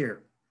ranks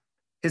here."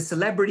 His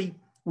celebrity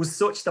was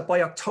such that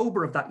by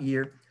October of that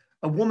year,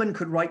 a woman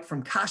could write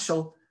from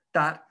Cashel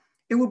that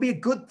it would be a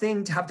good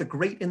thing to have the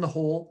grate in the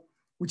hall,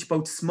 which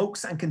both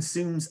smokes and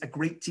consumes a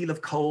great deal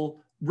of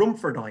coal,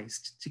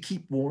 Rumfordized to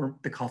keep warm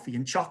the coffee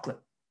and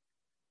chocolate.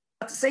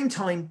 At the same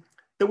time,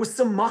 there was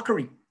some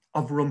mockery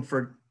of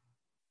Rumford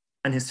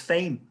and his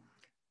fame.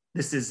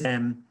 This is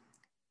a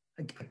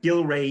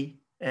Gilray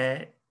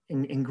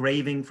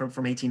engraving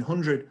from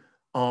 1800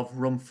 of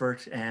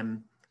Rumford,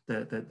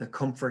 the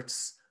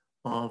comforts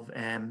of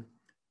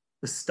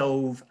the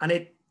stove, and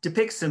it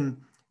depicts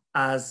him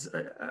as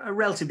a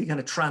relatively kind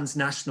of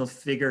transnational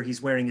figure.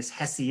 He's wearing his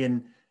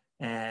Hessian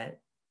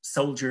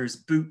soldier's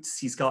boots.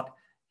 He's got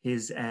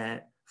his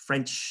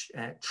French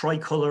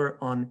tricolour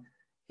on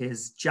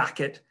his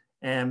jacket.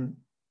 And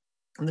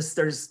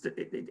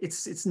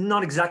it's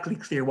not exactly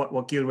clear what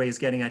Gilray is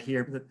getting at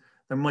here, but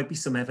there might be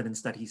some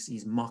evidence that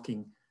he's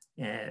mocking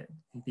the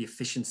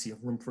efficiency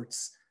of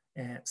Rumford's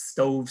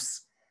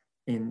stoves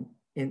in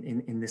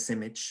this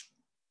image.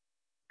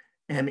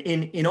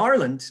 In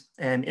Ireland,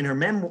 in her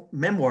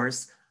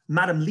memoirs,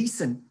 Madame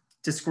Leeson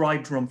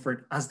described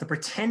Rumford as the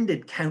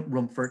pretended Count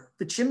Rumford,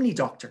 the chimney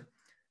doctor,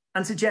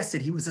 and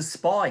suggested he was a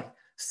spy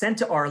sent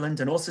to Ireland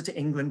and also to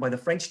England by the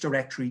French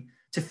Directory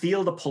to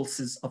feel the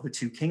pulses of the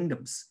two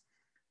kingdoms.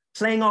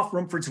 Playing off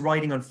Rumford's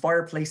writing on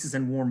fireplaces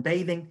and warm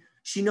bathing,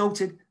 she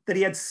noted that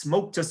he had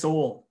smoked us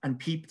all and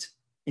peeped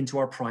into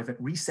our private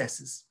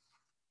recesses.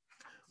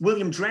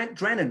 William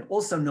Drennan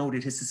also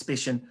noted his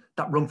suspicion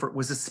that Rumford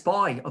was a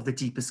spy of the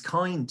deepest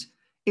kind,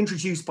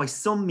 introduced by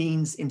some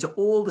means into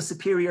all the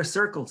superior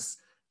circles,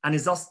 and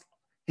his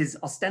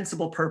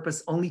ostensible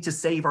purpose only to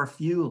save our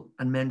fuel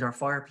and mend our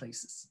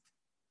fireplaces.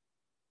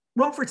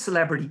 Rumford's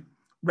celebrity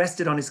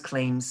rested on his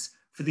claims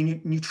for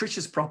the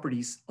nutritious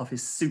properties of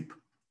his soup.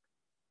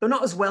 Though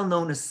not as well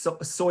known as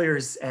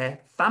Sawyer's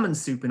famine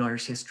soup in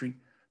Irish history,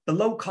 the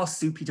low-cost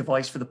soup he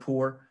devised for the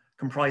poor,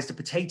 comprised of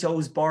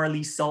potatoes,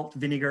 barley, salt,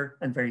 vinegar,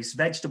 and various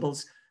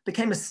vegetables,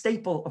 became a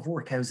staple of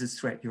workhouses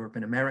throughout Europe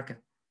and America.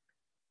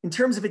 In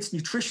terms of its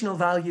nutritional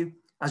value,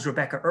 as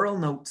Rebecca Earle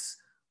notes,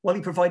 while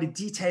he provided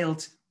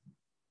detailed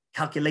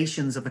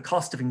calculations of the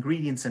cost of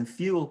ingredients and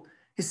fuel,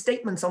 his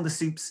statements on the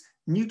soup's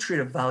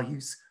nutritive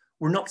values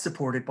were not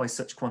supported by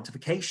such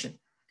quantification.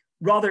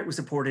 Rather, it was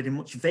supported in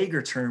much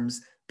vaguer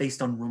terms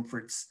based on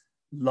Rumford's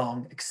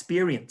long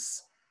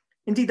experience.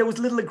 Indeed, there was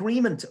little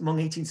agreement among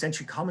 18th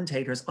century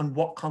commentators on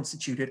what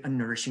constituted a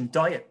nourishing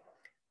diet.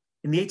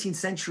 In the 18th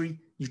century,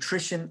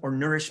 nutrition or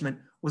nourishment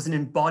was an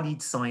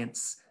embodied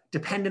science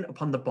dependent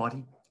upon the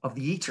body of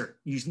the eater,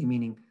 usually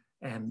meaning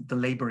the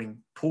laboring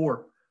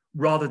poor,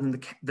 rather than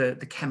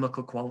the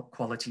chemical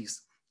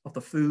qualities of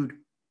the food.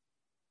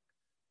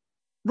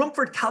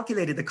 Rumford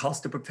calculated the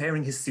cost of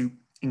preparing his soup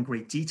in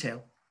great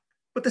detail,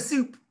 but the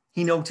soup,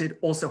 he noted,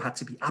 also had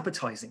to be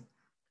appetizing.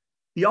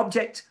 The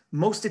object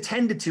most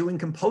attended to in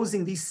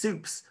composing these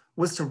soups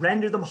was to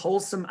render them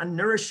wholesome and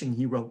nourishing,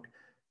 he wrote,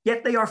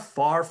 yet they are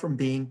far from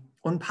being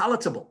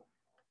unpalatable.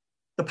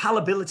 The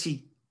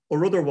palatability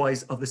or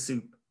otherwise of the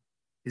soup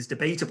is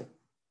debatable.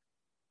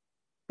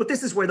 But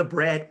this is where the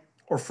bread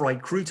or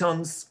fried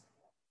croutons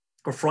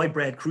or fried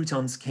bread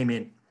croutons came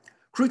in.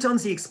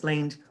 Croutons, he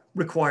explained,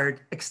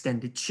 required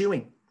extended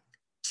chewing.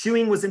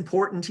 Chewing was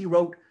important, he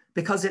wrote,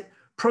 because it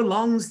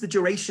prolongs the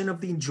duration of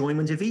the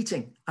enjoyment of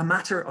eating, a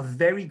matter of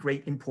very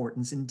great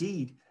importance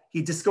indeed.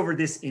 He discovered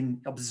this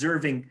in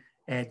observing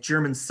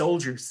German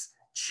soldiers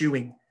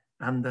chewing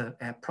and the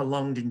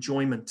prolonged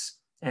enjoyment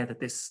that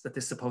this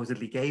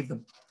supposedly gave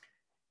them.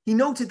 He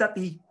noted that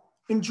the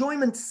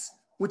enjoyments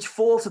which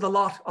fall to the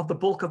lot of the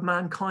bulk of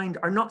mankind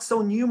are not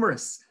so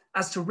numerous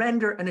as to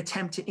render an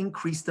attempt to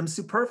increase them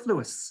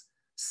superfluous.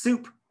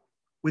 Soup,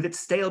 with its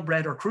stale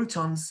bread or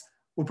croutons,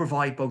 will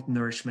provide both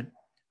nourishment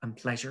and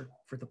pleasure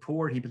for the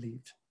poor, he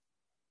believed.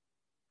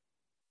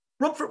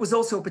 Rumford was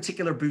also a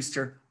particular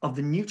booster of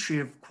the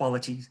nutritive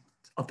qualities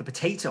of the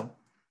potato.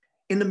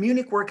 In the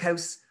Munich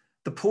workhouse,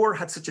 the poor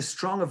had such a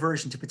strong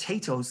aversion to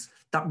potatoes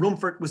that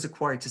Rumford was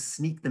required to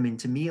sneak them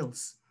into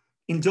meals.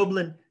 In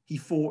Dublin, he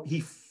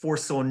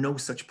foresaw no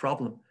such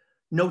problem,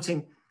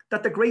 noting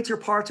that the greater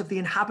part of the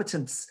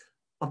inhabitants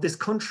of this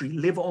country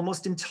live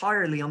almost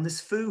entirely on this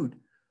food,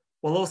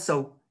 while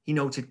also, he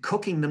noted,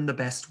 cooking them the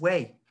best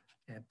way,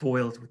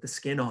 boiled with the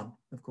skin on,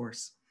 of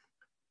course.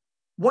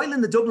 While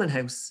in the Dublin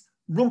house,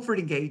 Rumford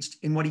engaged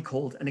in what he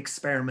called an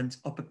experiment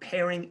of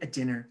preparing a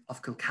dinner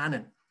of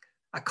Kilcannon,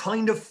 a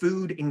kind of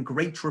food in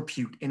great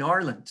repute in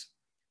Ireland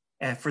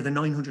for the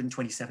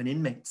 927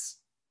 inmates.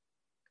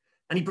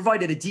 And he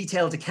provided a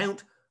detailed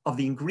account of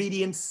the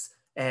ingredients,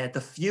 the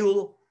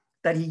fuel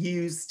that he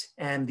used,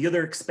 and the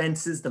other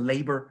expenses, the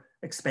labor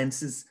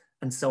expenses,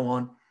 and so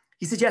on.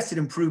 He suggested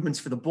improvements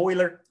for the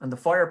boiler and the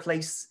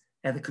fireplace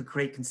that could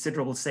create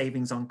considerable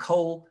savings on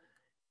coal.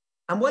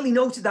 And while he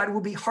noted that it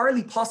would be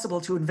hardly possible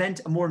to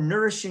invent a more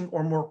nourishing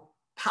or more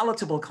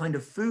palatable kind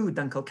of food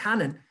than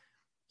Kilcannon,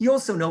 he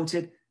also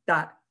noted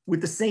that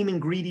with the same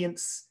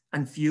ingredients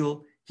and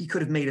fuel, he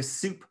could have made a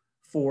soup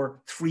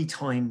for 3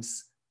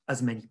 times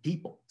as many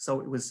people.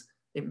 So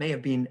it may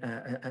have been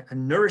a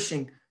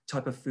nourishing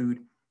type of food,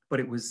 but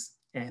it was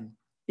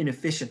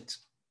inefficient.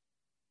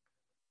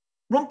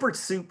 Rumford's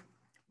soup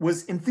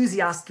was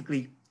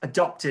enthusiastically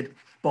adopted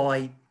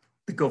by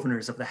the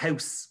governors of the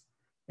house.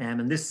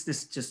 And this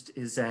just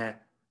is an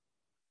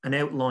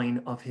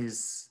outline of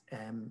his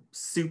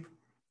soup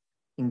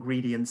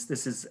ingredients.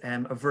 This is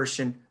a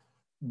version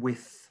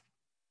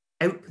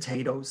without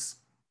potatoes.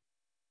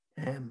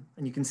 And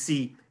you can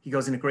see he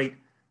goes into great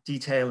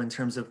detail in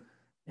terms of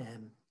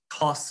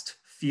cost,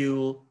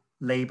 fuel,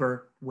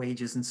 labor,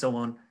 wages, and so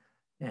on.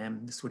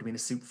 This would have been a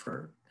soup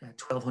for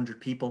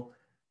 1,200 people.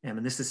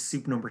 And this is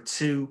soup number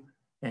 2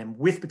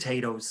 with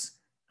potatoes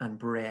and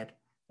bread,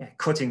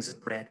 cuttings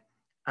of bread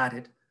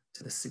added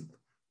to the soup.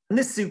 And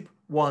this soup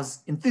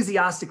was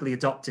enthusiastically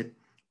adopted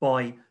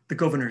by the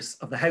governors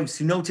of the house,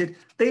 who noted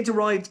they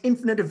derived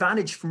infinite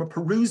advantage from a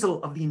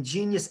perusal of the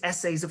ingenious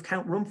essays of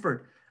Count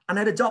Rumford and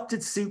had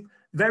adopted soup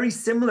very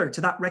similar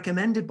to that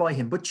recommended by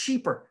him, but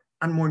cheaper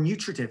and more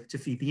nutritive to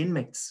feed the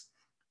inmates.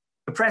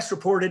 The press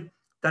reported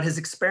that his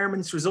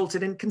experiments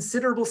resulted in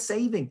considerable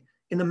saving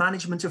in the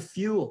management of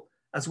fuel,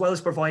 as well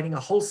as providing a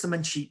wholesome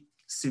and cheap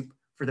soup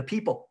for the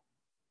people.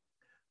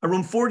 A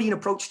Rumfordian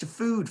approach to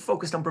food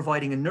focused on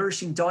providing a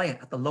nourishing diet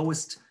at the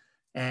lowest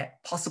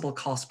possible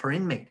cost per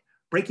inmate,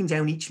 breaking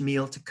down each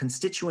meal to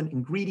constituent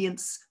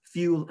ingredients,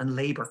 fuel, and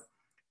labor.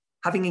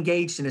 Having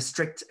engaged in a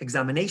strict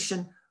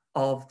examination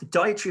of the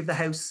dietary of the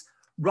house,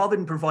 rather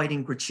than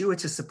providing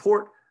gratuitous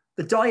support,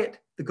 the diet,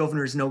 the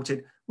governors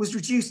noted, was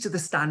reduced to the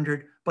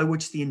standard by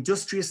which the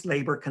industrious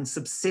labor can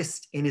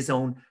subsist in his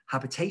own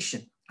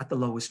habitation at the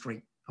lowest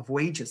rate of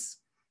wages.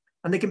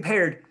 And they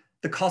compared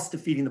the cost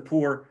of feeding the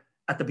poor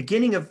at the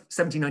beginning of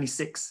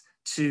 1796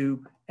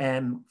 to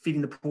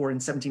feeding the poor in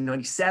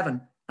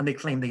 1797, and they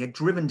claimed they had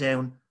driven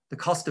down the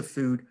cost of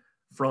food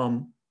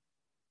from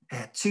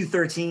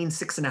 2.13,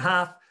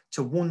 6.5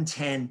 to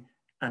 1.10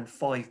 and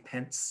 5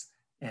 pence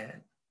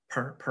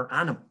per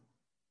annum.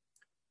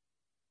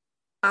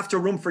 After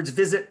Rumford's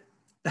visit,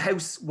 the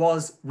house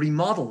was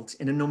remodeled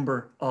in a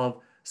number of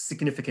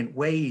significant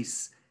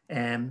ways.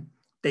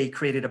 They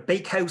created a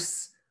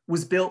bakehouse,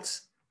 was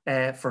built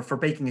for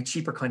baking a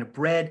cheaper kind of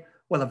bread,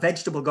 while a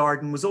vegetable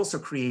garden was also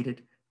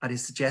created at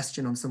his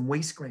suggestion on some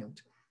waste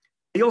ground.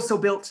 They also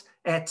built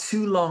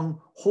 2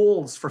 long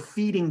halls for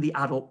feeding the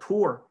adult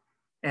poor,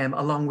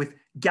 along with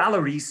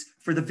galleries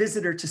for the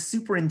visitor to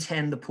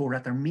superintend the poor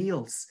at their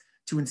meals,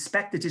 to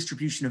inspect the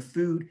distribution of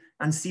food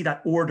and see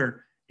that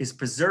order is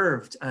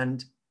preserved.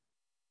 And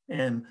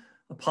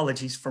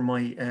apologies for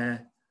my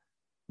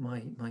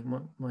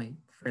my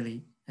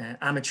fairly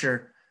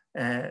amateur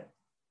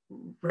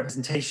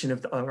representation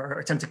of or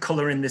attempt to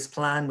color in this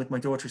plan with my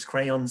daughter's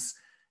crayons.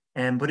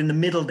 But in the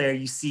middle there,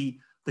 you see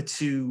the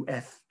 2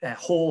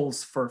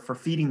 halls for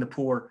feeding the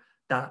poor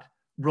that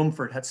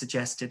Rumford had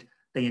suggested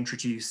they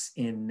introduce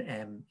in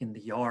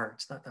the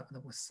yard. That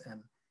was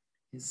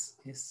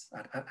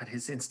at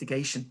his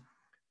instigation.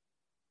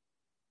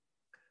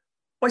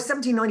 By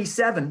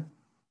 1797,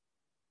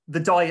 the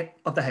diet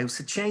of the house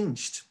had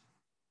changed.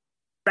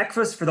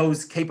 Breakfast for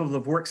those capable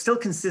of work still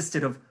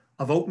consisted of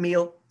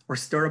oatmeal or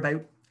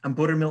stirabout and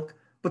buttermilk,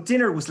 but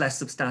dinner was less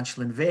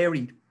substantial and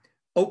varied.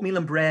 Oatmeal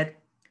and bread,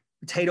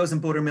 potatoes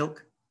and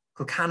buttermilk,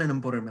 Kilcannon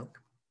and buttermilk.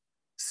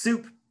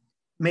 Soup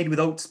made with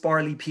oats,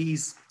 barley,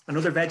 peas, and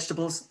other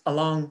vegetables,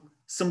 along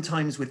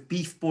sometimes with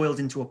beef boiled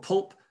into a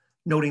pulp,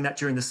 noting that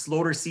during the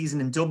slaughter season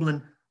in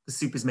Dublin, the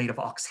soup is made of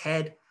ox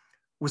head,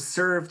 was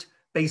served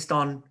based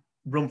on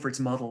Rumford's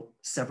model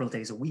several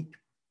days a week.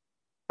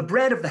 The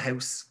bread of the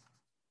house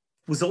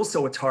was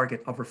also a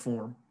target of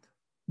reform.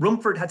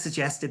 Rumford had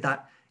suggested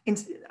that,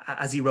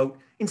 as he wrote,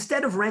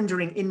 instead of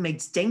rendering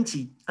inmates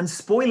dainty and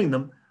spoiling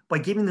them by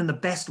giving them the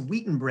best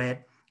wheaten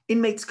bread,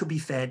 inmates could be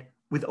fed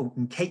with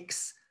oaten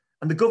cakes.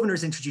 And the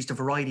governors introduced a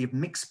variety of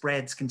mixed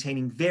breads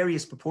containing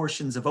various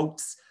proportions of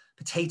oats,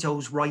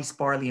 potatoes, rice,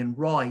 barley, and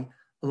rye,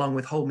 along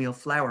with wholemeal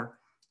flour,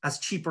 as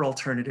cheaper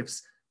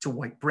alternatives to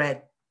white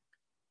bread.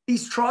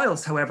 These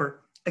trials,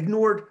 however,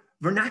 ignored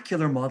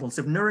vernacular models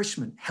of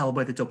nourishment held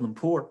by the Dublin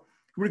poor,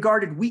 who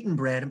regarded wheaten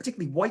bread, and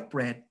particularly white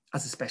bread,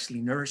 as especially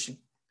nourishing.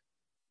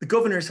 The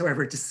governors,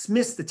 however,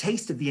 dismissed the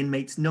taste of the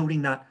inmates,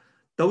 noting that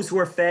those who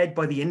are fed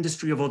by the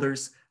industry of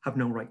others have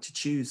no right to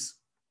choose.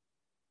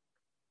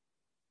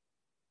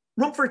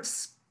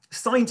 Rumford's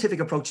scientific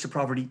approach to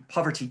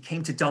poverty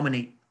came to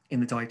dominate in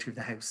the dietary of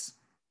the house.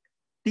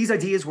 These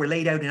ideas were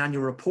laid out in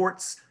annual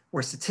reports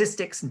where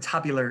statistics and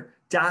tabular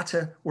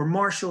data were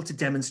marshaled to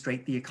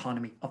demonstrate the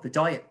economy of the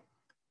diet.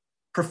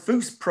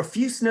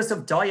 Profuseness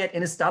of diet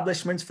in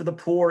establishments for the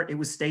poor, it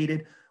was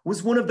stated,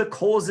 was one of the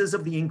causes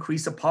of the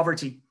increase of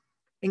poverty.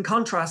 In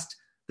contrast,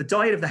 the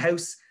diet of the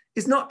house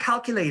is not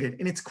calculated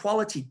in its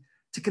quality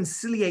to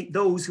conciliate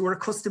those who are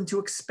accustomed to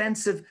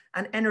expensive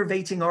and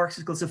enervating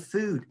articles of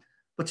food,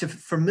 but to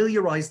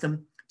familiarize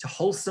them to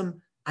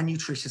wholesome and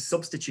nutritious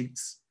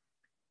substitutes.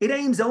 It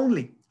aims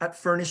only at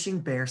furnishing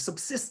bare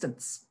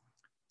subsistence.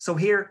 So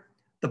here,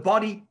 the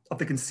body of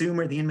the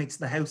consumer, the inmates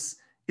of the house,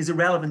 is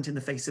irrelevant in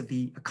the face of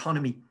the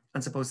economy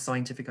and supposed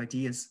scientific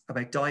ideas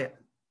about diet.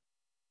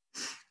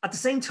 At the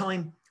same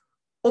time,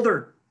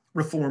 other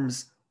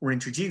reforms were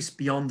introduced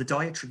beyond the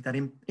dietary that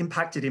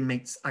impacted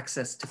inmates'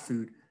 access to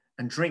food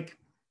and drink.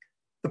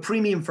 The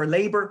premium for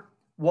labour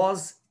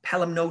was,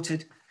 Pelham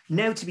noted,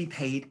 now to be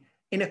paid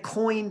in a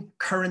coin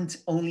current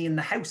only in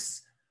the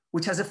house,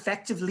 which has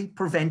effectively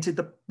prevented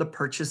the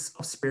purchase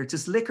of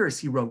spirituous liquors,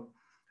 he wrote.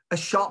 A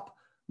shop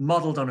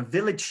modelled on a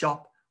village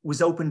shop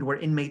was opened where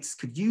inmates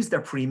could use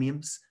their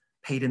premiums,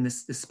 paid in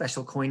this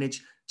special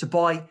coinage, to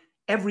buy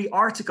every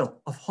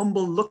article of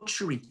humble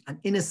luxury and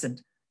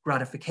innocent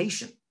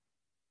gratification.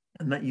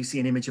 And that you see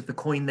an image of the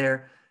coin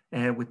there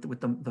with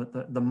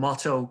the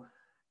motto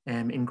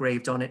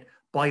engraved on it,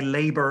 by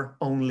labour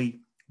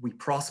only we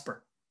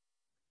prosper.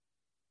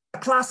 A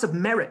class of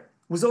merit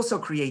was also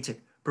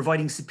created,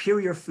 providing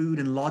superior food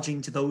and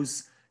lodging to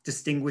those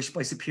distinguished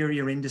by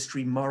superior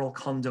industry, moral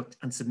conduct,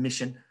 and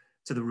submission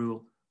to the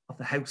rule of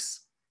the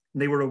house.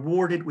 And they were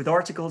awarded with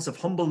articles of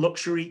humble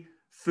luxury,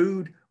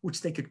 food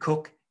which they could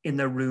cook in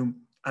their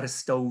room at a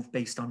stove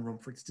based on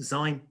Rumford's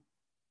design.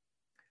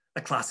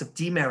 A class of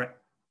demerit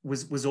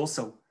was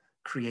also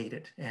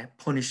created,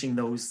 punishing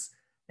those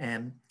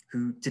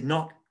who did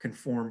not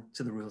conform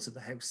to the rules of the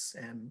house,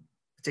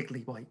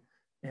 particularly by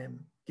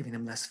giving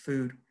them less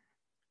food.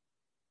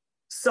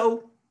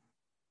 So,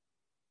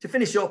 to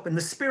finish up, in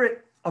the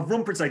spirit of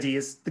Rumford's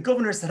ideas, the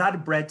governors had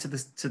added bread to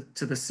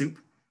the soup,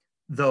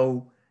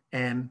 though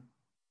had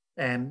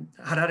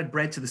added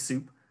bread to the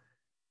soup.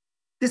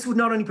 This would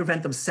not only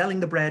prevent them selling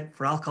the bread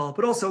for alcohol,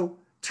 but also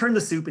turn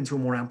the soup into a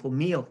more ample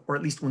meal, or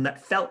at least one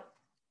that felt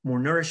more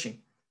nourishing.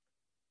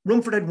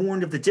 Rumford had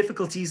warned of the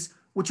difficulties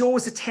which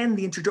always attend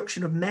the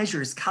introduction of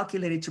measures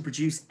calculated to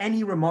produce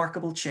any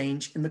remarkable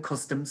change in the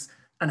customs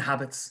and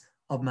habits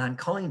of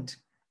mankind.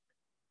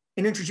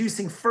 In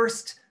introducing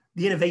first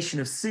the innovation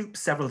of soup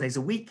several days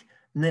a week,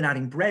 and then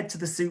adding bread to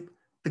the soup,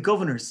 the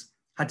governors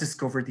had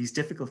discovered these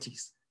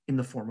difficulties in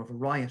the form of a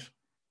riot.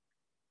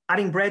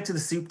 Adding bread to the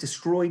soup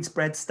destroyed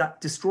bread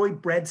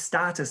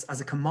status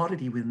as a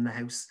commodity within the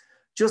house,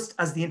 just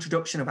as the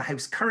introduction of a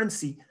house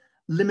currency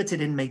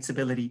limited inmates'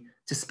 ability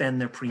to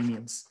spend their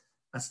premiums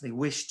as they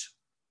wished.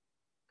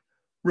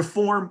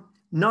 Reform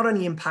not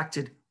only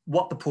impacted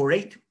what the poor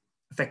ate,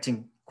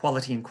 affecting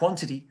quality and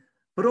quantity,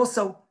 but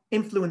also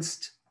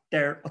influenced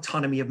their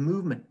autonomy of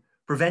movement,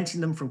 preventing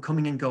them from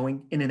coming and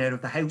going in and out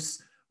of the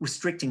house,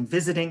 restricting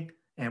visiting,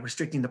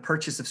 restricting the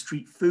purchase of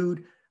street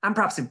food, and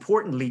perhaps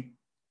importantly,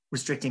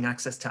 restricting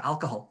access to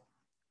alcohol.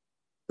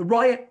 The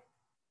riot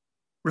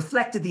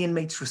reflected the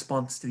inmates'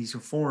 response to these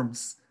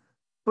reforms,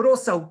 but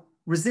also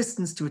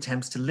resistance to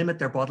attempts to limit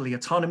their bodily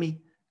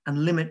autonomy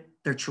and limit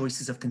their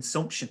choices of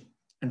consumption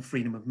and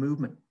freedom of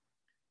movement.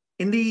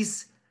 In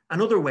these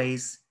and other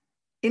ways,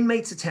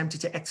 inmates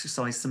attempted to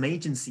exercise some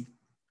agency,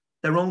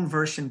 their own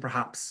version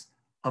perhaps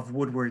of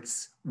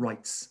Woodward's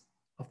rights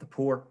of the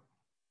poor.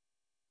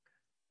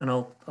 And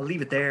I'll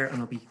leave it there, and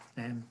I'll be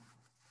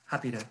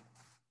happy to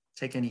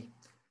take any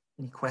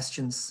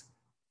questions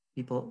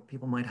people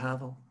might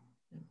have. I'll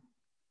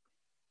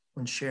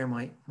share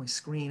my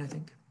screen, I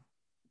think.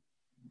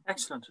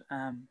 Excellent.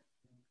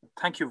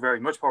 Thank you very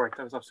much, Pádraig.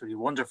 That was absolutely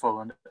wonderful,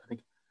 and I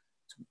think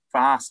it's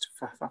vast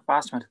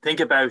amount to think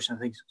about. And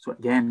I think, so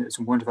again,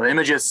 some wonderful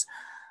images,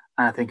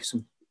 and I think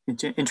some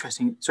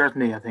interesting.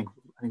 Certainly, I think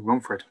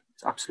room for it.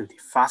 It's absolutely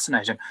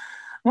fascinating.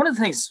 One of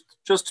the things,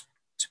 just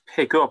to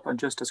pick up, and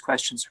just as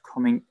questions are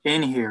coming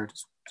in here,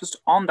 just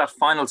on that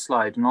final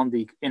slide and on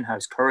the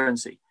in-house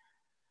currency,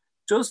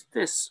 does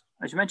this,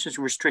 as you mentioned,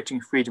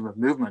 restricting freedom of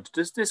movement,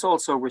 does this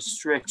also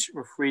restrict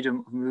your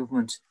freedom of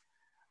movement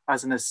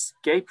as an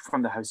escape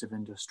from the House of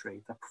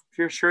Industry? That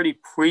surely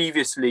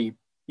previously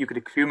you could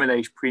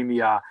accumulate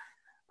premia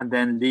and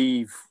then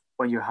leave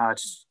when you had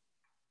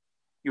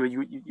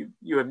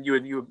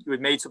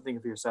made something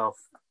of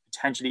yourself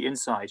potentially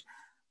inside.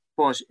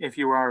 But if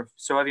you are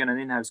so heavy on an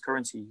in-house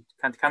currency,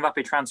 can that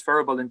be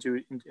transferable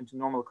into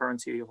normal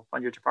currency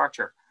upon your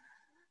departure?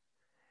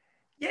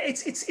 Yeah,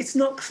 it's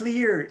not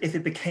clear if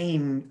it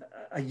became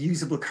a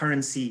usable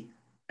currency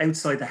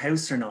outside the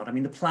house or not. I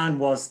mean, the plan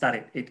was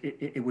that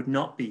it would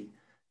not be,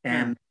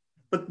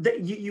 but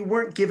you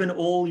weren't given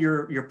all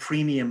your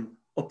premium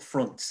up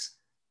front.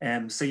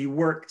 So you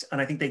worked, and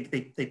I think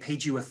they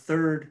paid you a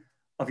third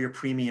of your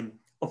premium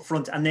up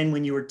front, and then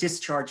when you were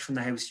discharged from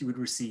the house, you would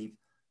receive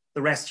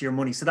the rest of your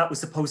money. So that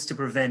was supposed to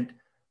prevent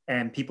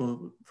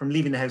people from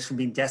leaving the house from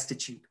being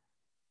destitute.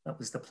 That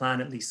was the plan,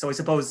 at least. So I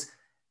suppose,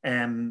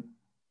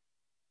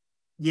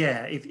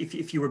 yeah,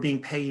 if you were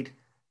being paid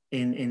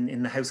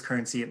in the house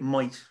currency, it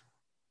might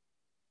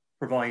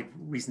provide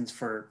reasons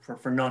for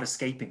not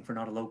escaping, for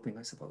not eloping,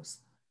 I suppose.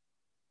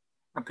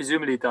 And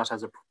presumably that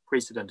has a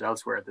precedent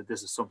elsewhere, that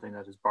this is something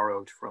that is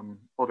borrowed from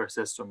other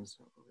systems.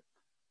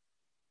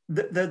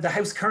 The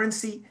house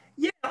currency,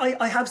 yeah,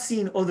 I have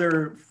seen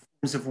other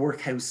forms of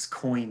workhouse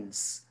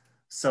coins.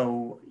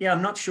 So yeah,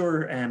 I'm not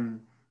sure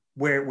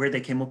where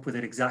they came up with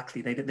it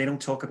exactly. They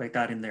don't talk about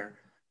that in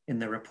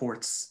their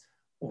reports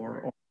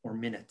or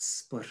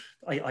minutes, but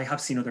I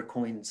have seen other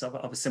coins of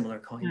a similar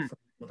kind from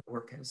other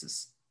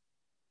workhouses.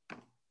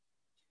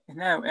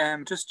 Now,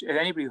 just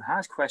anybody who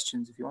has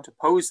questions, if you want to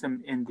pose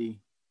them in the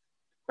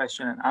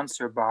question and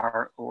answer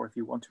bar, or if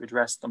you want to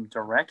address them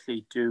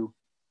directly, do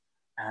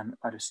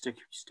either stick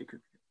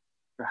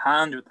your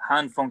hand with the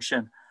hand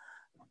function,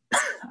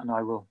 and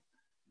I will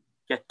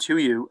get to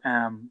you.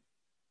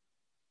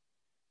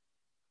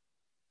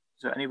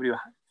 So anybody who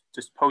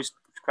just post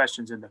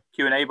questions in the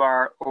Q&A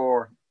bar,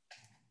 or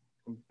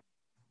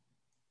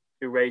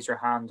you raise your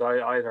hand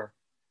either.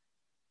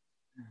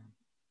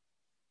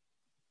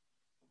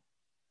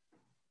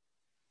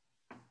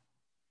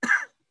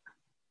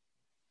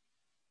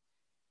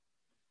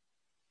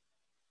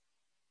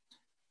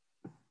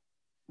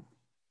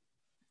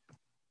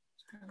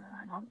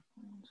 Hang on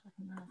 1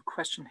 second. I have a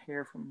question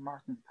here from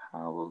Martin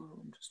Powell.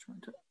 I'm just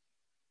trying to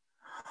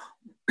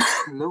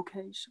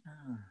locate.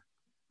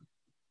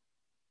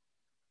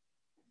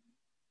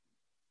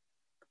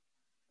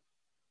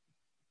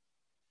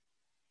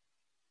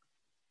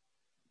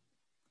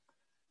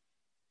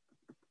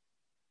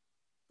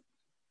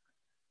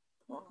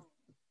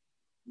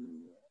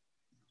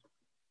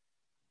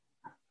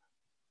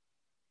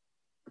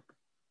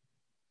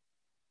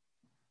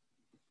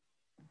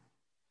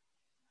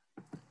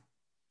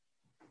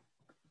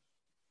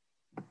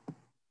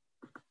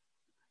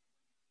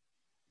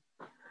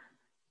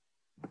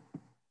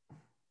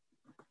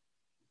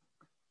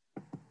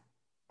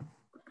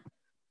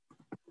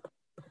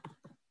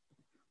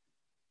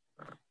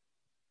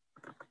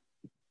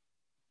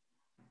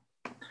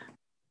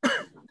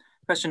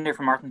 Question here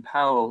from Martin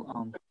Powell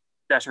on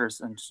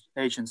debtors and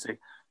agency.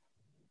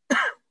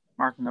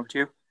 Martin, over to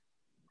you.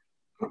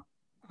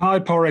 Hi,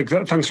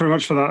 Pádraig. Thanks very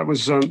much for that. It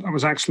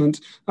was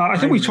excellent. I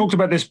think we talked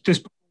about this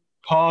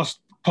past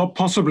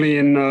possibly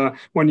in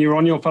when you're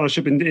on your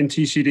fellowship in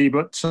TCD,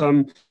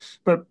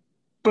 but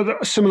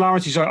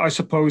similarities, I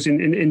suppose,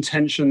 in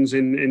tensions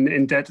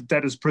in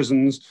debtors'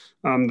 prisons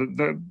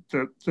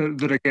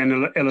that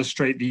again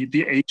illustrate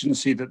the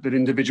agency that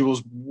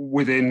individuals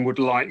within would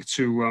like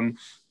to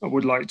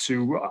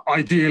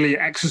ideally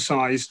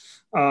exercise,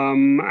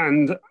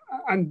 and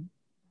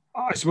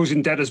I suppose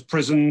in debtors'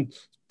 prisons,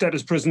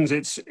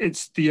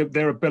 it's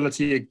their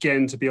ability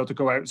again to be able to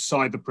go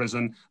outside the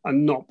prison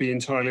and not be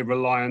entirely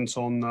reliant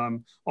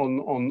on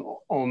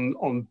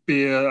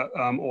beer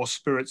or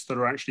spirits that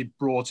are actually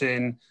brought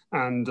in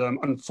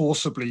and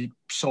forcibly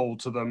sold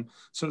to them.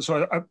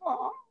 So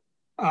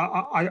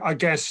I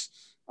guess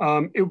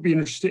it would be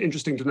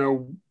interesting to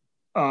know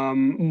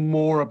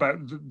more about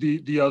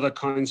the other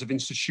kinds of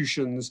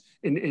institutions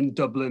in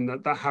Dublin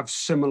that have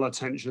similar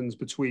tensions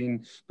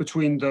between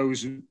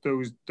those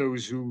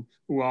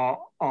who are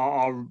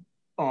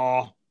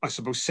I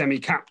suppose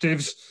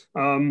semi-captives.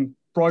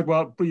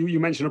 Bridewell, you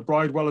mentioned a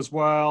Bridewell as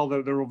well.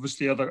 There are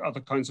obviously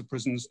other kinds of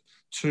prisons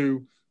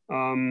too,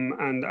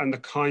 and the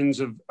kinds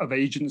of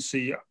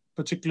agency,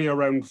 particularly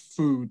around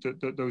food,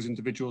 that those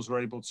individuals were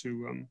able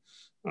to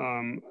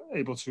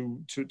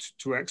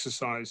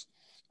exercise.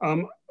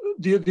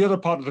 The other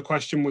part of the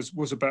question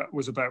was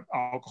about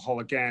alcohol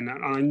again,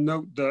 and I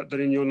note that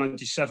in your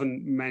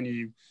 '97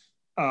 menu,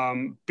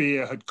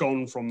 beer had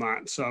gone from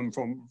that.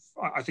 From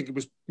I think it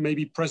was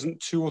maybe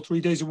present 2 or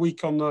 3 days a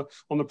week on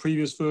the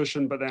previous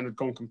version, but then had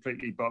gone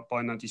completely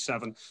by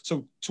 '97.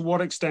 So to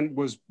what extent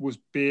was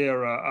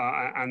beer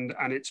and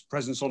its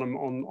presence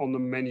on the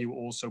menu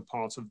also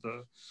part of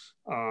the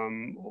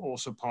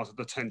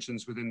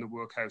tensions within the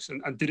workhouse,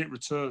 and did it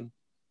return?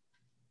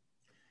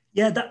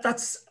 Yeah,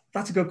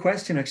 that's a good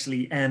question,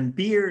 actually.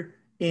 Beer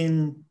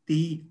in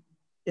the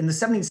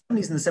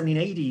 1770s and the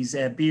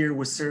 1780s, beer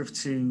was served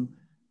to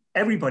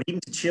everybody,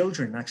 even to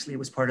children. Actually, it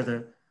was part of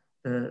the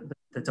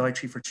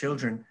dietary for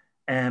children.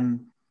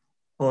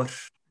 But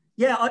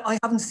yeah, I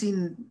haven't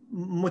seen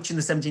much in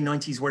the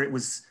 1790s where it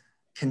was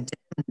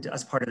condemned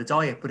as part of the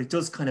diet, but it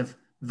does kind of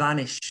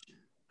vanish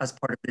as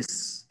part of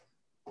this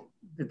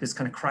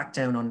kind of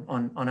crackdown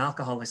on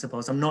alcohol, I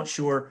suppose. I'm not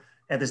sure.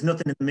 There's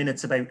nothing in the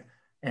minutes about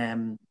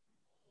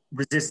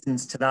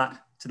resistance to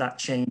that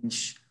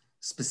change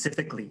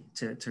specifically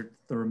to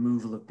the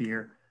removal of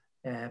beer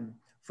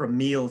from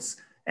meals.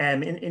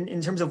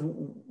 In terms of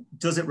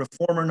does it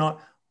reform or not,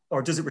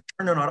 or does it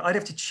return or not, I'd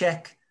have to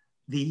check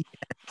the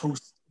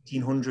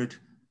post-1800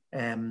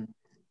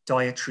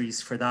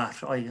 dietaries for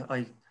that.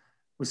 I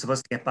was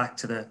supposed to get back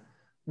to the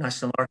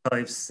National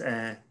Archives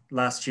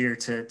last year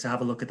to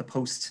have a look at the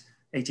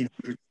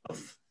post-1800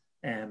 stuff.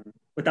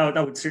 But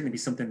that would certainly be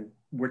something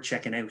worth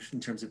checking out in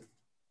terms of,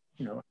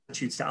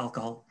 attitudes to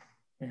alcohol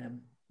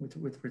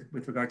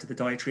with regard to the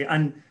dietary.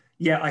 And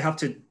yeah, I have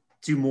to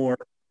do more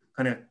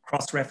kind of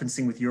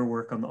cross-referencing with your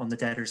work on the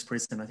debtors'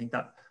 prison. I think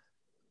that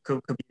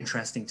could be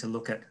interesting to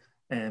look at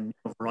a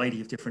variety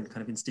of different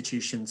kind of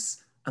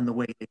institutions and the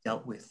way they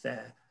dealt with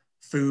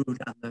food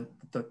and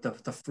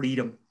the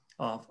freedom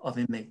of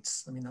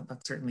inmates. I mean,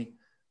 that certainly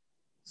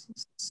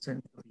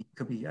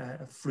could be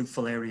a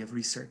fruitful area of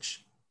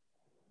research.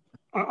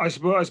 I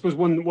suppose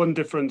one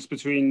difference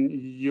between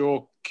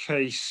your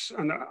case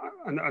and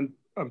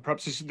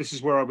perhaps this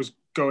is where I was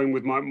going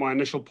with my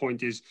initial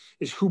point is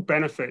who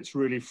benefits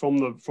really from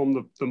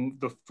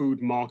the food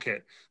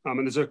market,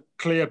 and there's a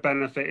clear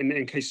benefit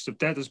in cases of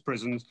debtors'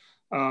 prisons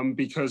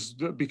because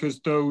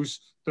those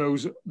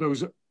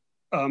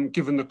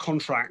given the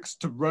contracts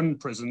to run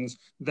prisons,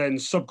 then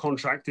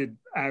subcontracted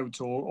out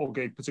or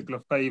gave particular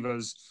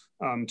favours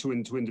to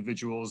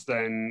individuals,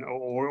 then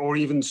or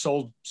even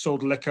sold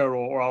liquor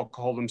or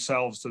alcohol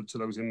themselves to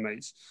those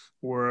inmates.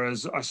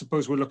 Whereas I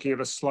suppose we're looking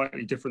at a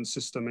slightly different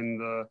system in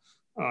the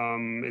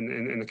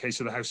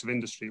case of the House of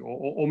Industry,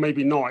 or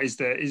maybe not.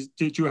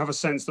 Did you have a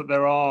sense that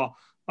there are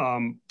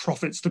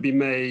profits to be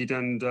made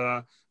and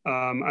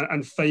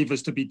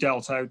favours to be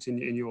dealt out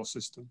in your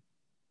system?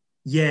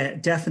 Yeah,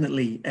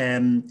 definitely.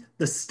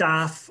 The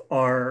staff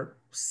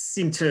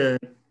seem to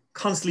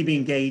constantly be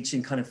engaged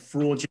in kind of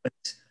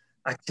fraudulent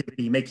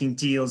activity, making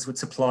deals with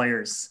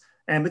suppliers.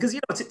 Because,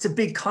 it's a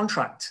big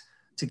contract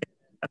to get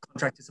a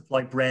contract to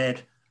supply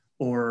bread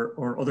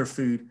or other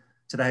food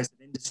to the House of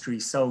Industry.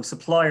 So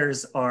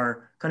suppliers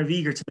are kind of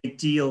eager to make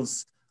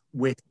deals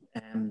with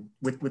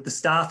the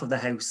staff of the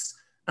House,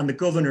 and the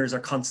governors are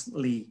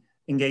constantly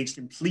engaged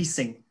in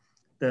policing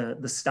the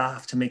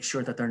staff to make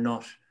sure that they're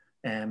not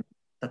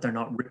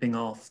ripping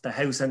off the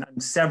House, and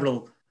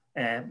several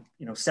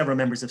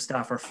members of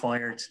staff are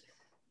fired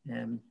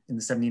in the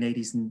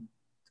 1770s and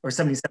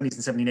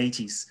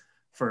 1780s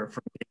for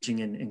engaging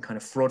in kind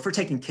of fraud, for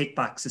taking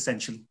kickbacks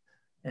essentially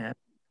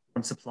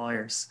from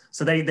suppliers.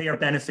 So they are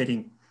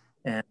benefiting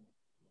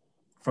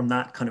from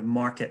that kind of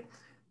market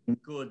in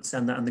goods,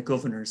 and the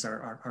governors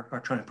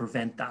are trying to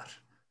prevent that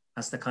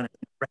as the kind of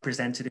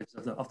representatives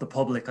of the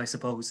public, I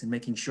suppose, in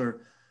making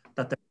sure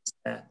that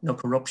there's no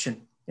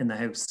corruption in the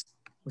House,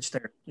 which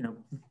they're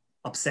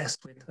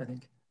obsessed with, I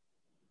think.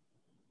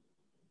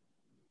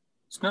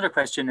 There's another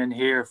question in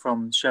here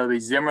from Shelby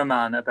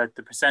Zimmerman about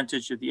the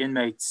percentage of the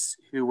inmates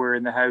who were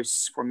in the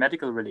house for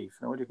medical relief.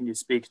 I wonder, can you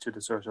speak to the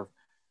sort of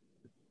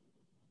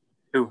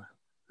who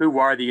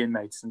are the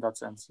inmates in that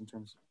sense, in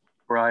terms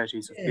of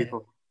varieties of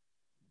people?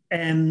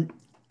 The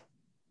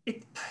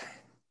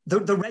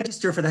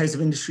register for the House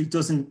of Industry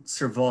doesn't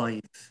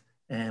survive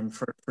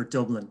for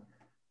Dublin.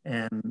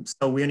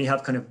 So we only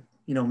have kind of,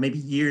 maybe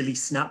yearly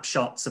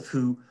snapshots of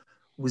who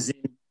was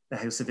in the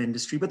House of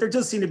Industry, but there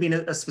does seem to be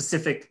a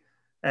specific,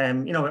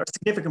 a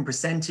significant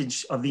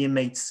percentage of the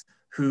inmates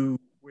who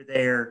were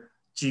there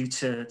due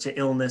to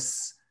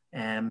illness,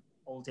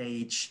 old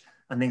age,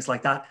 and things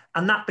like that.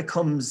 And that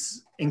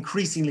becomes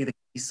increasingly the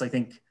case, I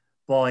think,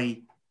 by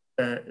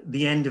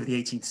the end of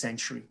the 18th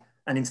century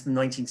and into the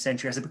 19th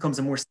century, as it becomes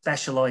a more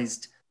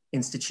specialized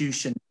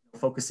institution,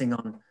 focusing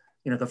on,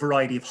 the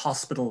variety of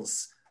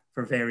hospitals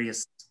for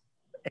various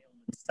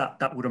ailments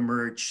that would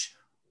emerge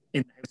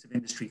in the House of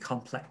Industry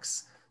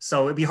complex.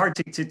 So it'd be hard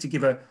to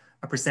give a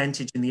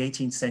percentage in the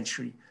 18th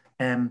century.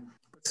 But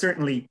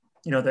certainly,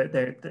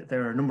 there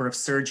are a number of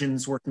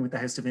surgeons working with the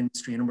House of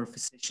Industry, a number of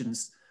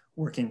physicians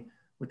working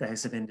with the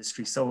House of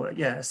Industry. So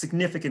yeah, a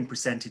significant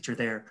percentage are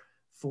there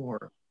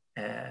for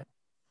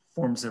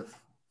forms of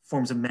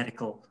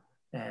medical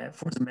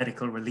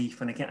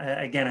relief. And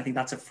again, I think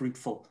that's a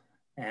fruitful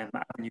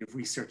avenue of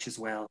research as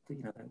well.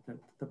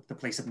 The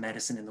place of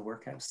medicine in the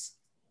workhouse.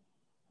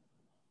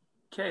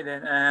 Okay,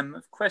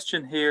 then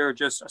question here,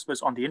 just I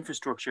suppose on the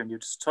infrastructure, and you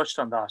just touched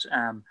on that.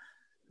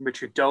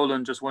 Richard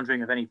Dolan, just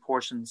wondering if any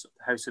portions of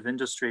the House of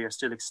Industry are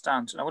still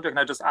extant. And I wonder, can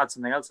I just add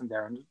something else in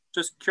there? I'm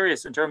just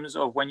curious in terms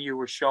of when you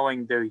were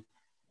showing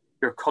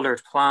your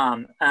coloured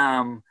plan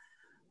on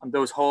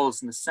those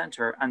holes in the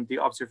centre and the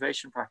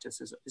observation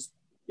practices.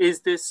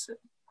 Is this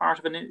part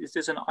of is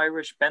this an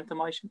Irish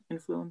Benthamite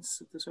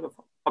influence, the sort of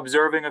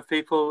observing of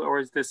people, or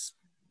is this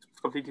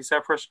completely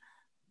separate?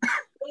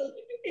 Well,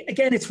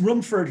 again, it's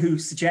Rumford who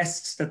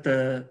suggests that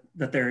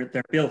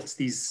they're built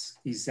these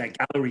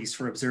galleries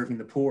for observing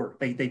the poor.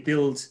 They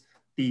build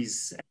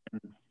these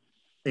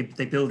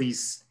they build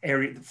these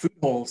food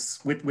halls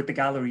with the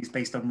galleries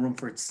based on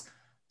Rumford's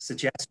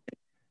suggestion.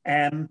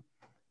 And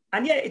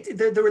yeah,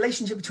 the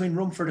relationship between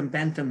Rumford and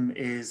Bentham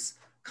is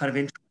kind of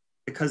interesting,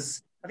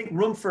 because I think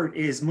Rumford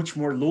is much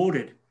more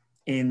loaded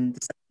in the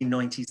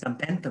 1790s than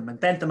Bentham, and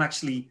Bentham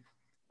actually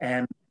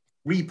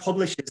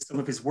republishes some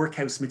of his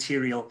workhouse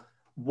material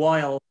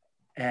while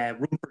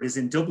Rumford is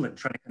in Dublin,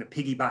 trying to kind of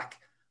piggyback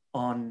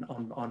on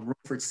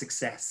Rumford's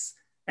success.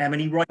 And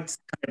he writes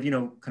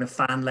kind of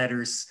fan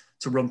letters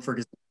to Rumford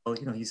as well.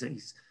 He's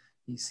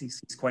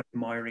quite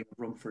admiring of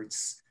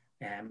Rumford's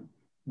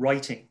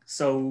writing.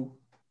 So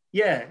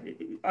yeah,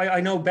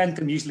 I know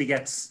Bentham usually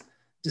gets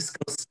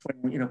discussed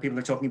when people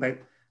are talking about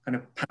kind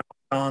of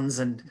panopticons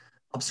and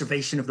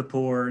observation of the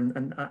poor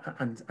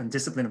and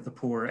discipline of the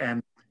poor.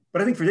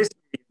 But I think for this,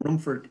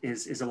 Rumford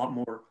is a lot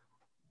more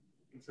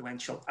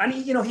influential, and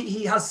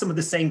he has some of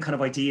the same kind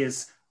of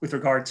ideas with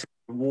regard to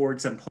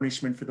rewards and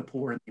punishment for the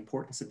poor and the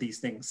importance of these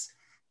things.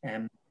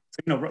 So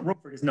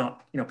Rumford is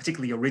not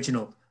particularly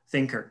original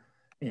thinker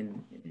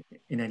in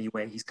any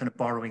way. He's kind of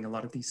borrowing a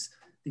lot of these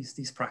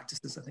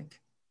practices, I think.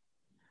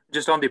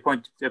 Just on the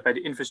point about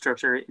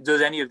infrastructure,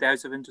 does any of the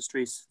House of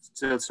Industry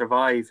still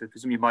survive? It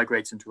presumably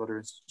migrates into other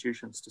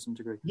institutions to some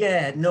degree.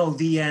 Yeah, no,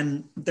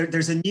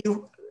 there's a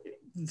new,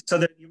 so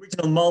the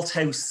original Malt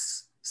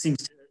House seems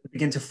to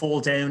begin to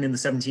fall down in the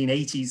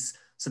 1780s.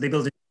 So they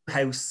built a new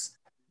house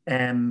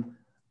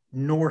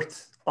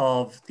north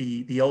of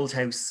the old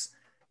house,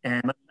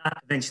 and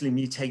that eventually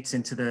mutates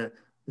into the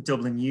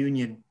Dublin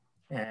Union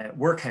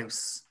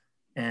workhouse.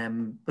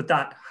 But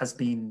that has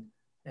been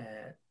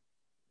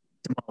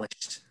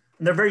demolished.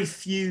 And there are very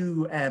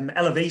few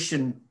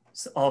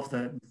elevations of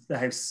the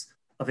House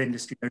of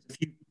Industry. There's a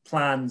few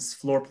plans,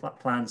 floor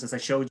plans, as I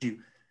showed you,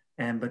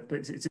 but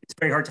it's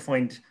very hard to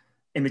find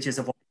images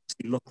of what it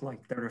actually looked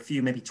like. There are a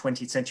few maybe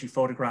 20th century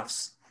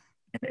photographs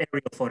and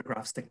aerial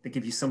photographs that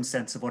give you some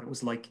sense of what it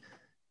was like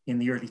in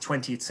the early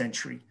 20th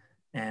century.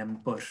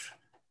 But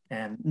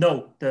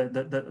no,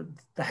 the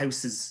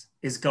house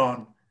is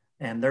gone.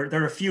 And there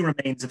are a few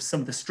remains of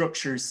some of the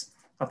structures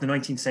of the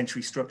 19th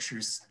century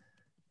structures.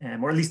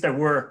 Or at least there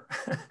were.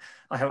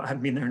 I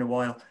haven't been there in a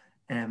while.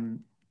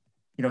 Some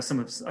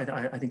of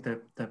I think the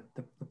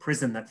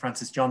prison that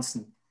Francis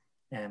Johnson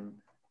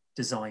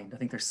designed. I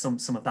think there's some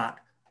of that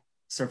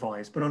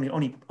survives, but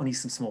only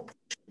some small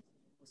portion.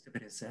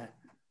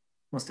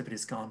 Most of it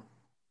is gone,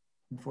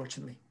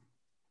 unfortunately.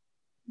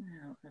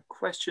 Yeah, a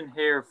question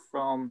here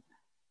from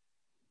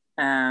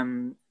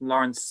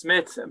Lawrence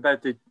Smith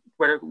about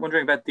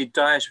wondering about the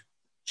diet of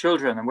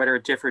children and whether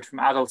it differed from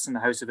adults in the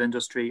House of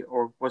Industry,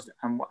 or was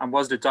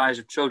the diet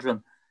of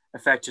children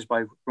affected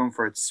by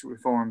Rumford's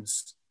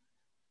reforms?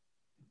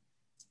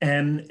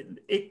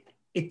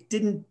 It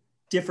didn't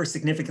differ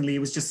significantly. It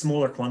was just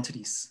smaller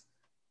quantities.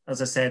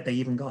 As I said, they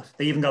even got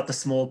the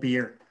small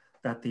beer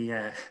that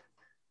the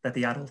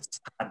adults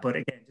had, but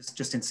again,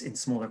 just in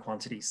smaller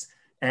quantities.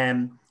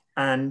 And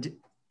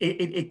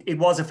it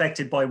was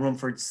affected by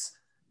Rumford's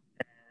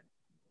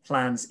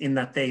plans, in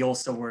that they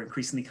also were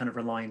increasingly kind of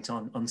reliant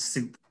on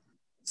soup.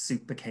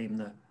 Soup became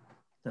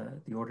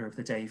the order of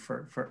the day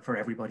for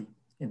everybody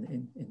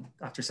in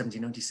after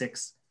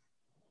 1796.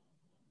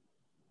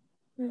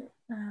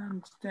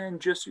 And then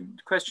just a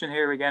question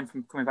here again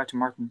from coming back to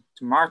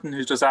Martin,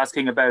 who's just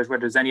asking about whether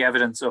there's any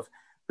evidence of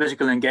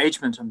political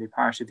engagement on the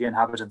part of the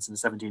inhabitants in the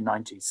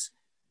 1790s.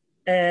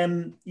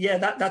 Yeah,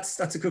 that's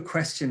a good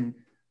question,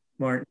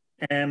 Martin.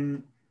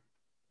 I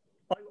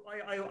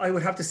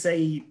would have to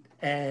say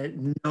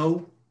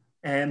no.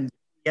 The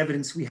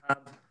evidence we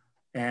have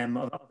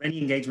of any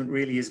engagement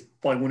really is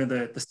by one of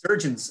the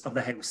surgeons of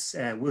the house,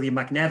 William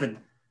McNevin,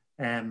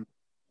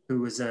 who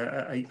was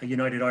a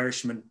United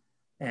Irishman,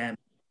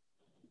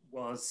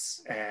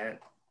 was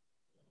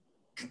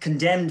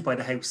condemned by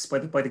the House, by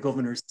the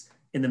governors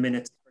in the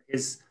minutes for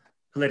his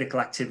political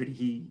activity.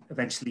 He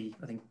eventually,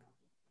 I think,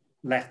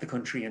 left the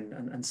country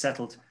and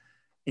settled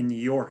in New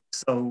York.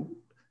 So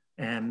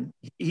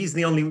he's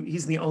the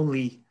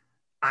only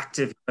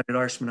active United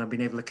Irishman I've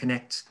been able to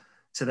connect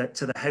to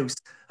the House.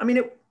 I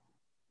mean,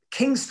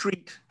 King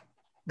Street,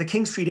 the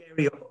King Street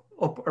area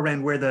up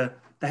around where the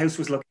House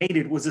was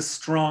located, was a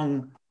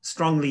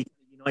strongly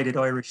United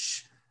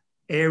Irish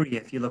area.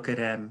 If you look at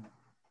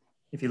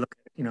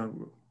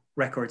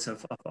records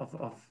of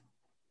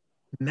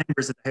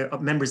members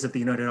of the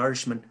United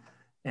Irishmen,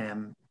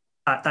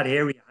 that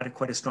area had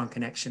quite a strong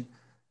connection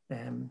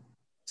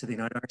to the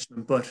United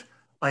Irishmen. But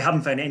I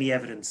haven't found any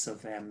evidence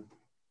of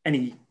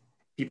any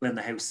people in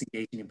the House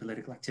engaging in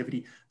political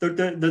activity.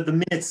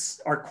 The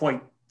minutes are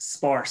quite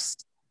sparse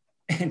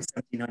in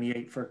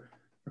 1798 for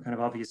kind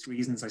of obvious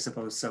reasons, I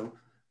suppose. So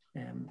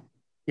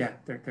yeah,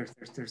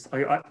 there's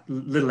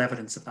little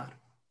evidence of that.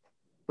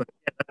 But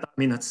yeah, I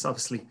mean, that's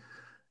obviously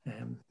a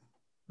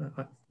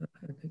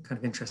kind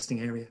of interesting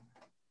area.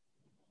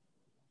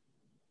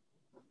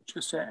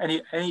 Just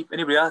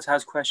anybody else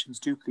has questions,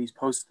 do please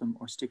post them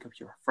or stick up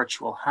your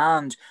virtual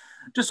hand.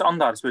 Just on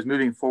that, I suppose,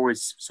 moving forward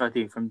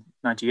slightly from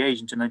 98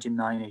 into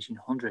 1909,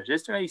 1800,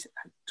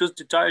 does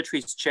the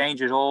dietaries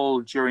change at all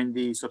during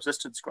the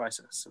subsistence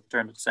crisis of the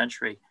turn of the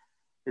century?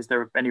 Is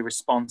there any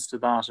response to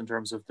that in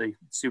terms of the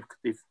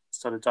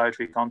sort of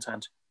dietary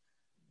content?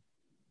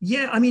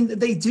 Yeah, I mean,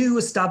 they do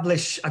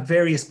establish at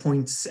various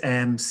points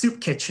soup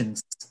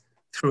kitchens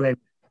throughout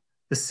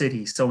the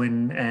city. So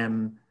in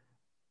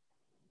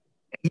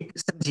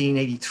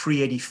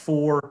 1783,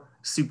 84,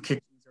 soup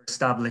kitchens are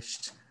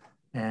established.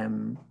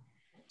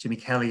 Jimmy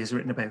Kelly has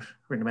written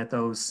about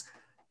those.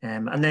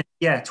 And then,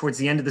 yeah, towards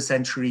the end of the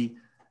century,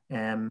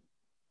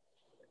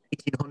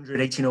 1800,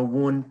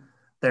 1801,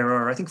 there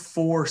are, I think,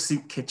 4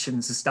 soup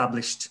kitchens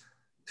established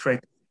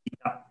throughout the city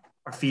that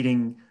are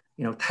feeding,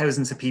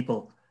 thousands of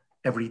people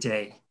every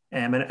day.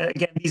 And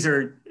again, these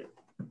are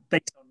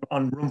based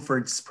on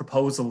Rumford's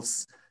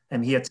proposals.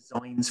 He had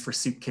designs for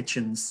soup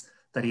kitchens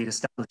that he had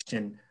established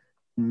in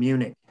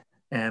Munich,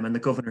 and the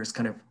governors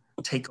kind of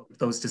take up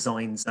those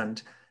designs.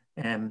 And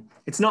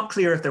it's not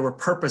clear if there were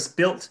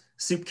purpose-built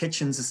soup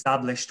kitchens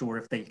established or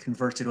if they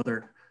converted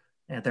their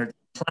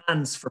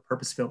plans for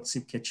purpose-built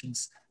soup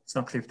kitchens. It's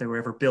not clear if they were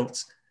ever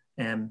built,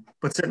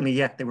 but certainly,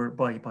 yeah, they were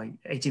by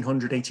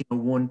 1800,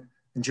 1801,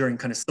 and during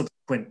kind of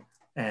subsequent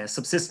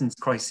subsistence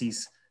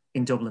crises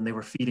in Dublin, they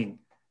were feeding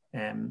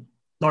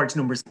large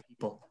numbers of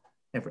people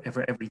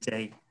every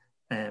day.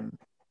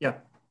 Yeah.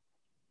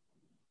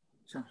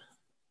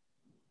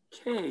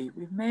 Okay,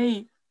 we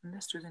may,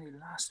 unless there's any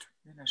last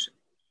minute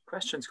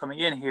questions coming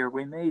in here,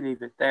 we may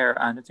leave it there.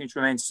 And I think it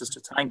remains just to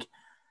thank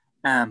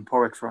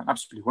Pádraig for an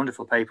absolutely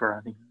wonderful paper.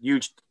 I think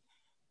huge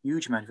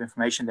amount of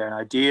information there and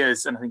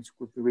ideas. And I think it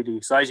would be really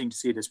exciting to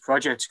see this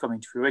project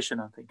coming to fruition.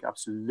 I think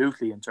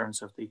absolutely in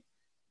terms of the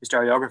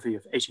historiography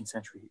of 18th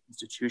century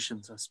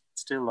institutions is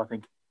still, I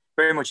think,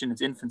 very much in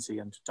its infancy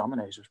and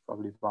dominated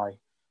probably by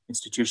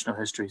institutional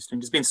histories. I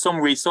think there's been some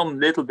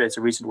little bits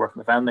of recent work in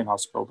the Foundling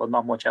Hospital, but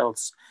not much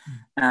else.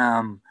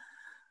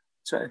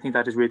 So I think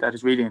that is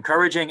really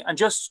encouraging. And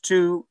just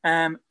to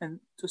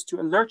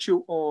alert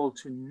you all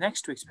to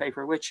next week's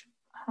paper, which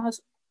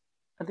has,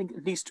 I think,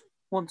 at least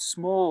one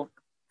small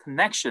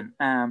connection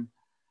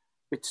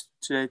with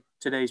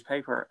today's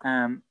paper,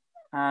 and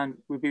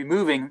we'll be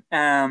moving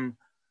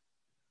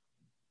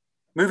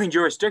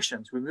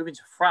jurisdictions. We're moving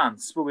to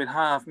France, where we'll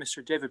have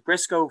Mr. David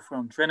Briscoe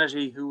from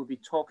Trinity, who will be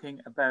talking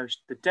about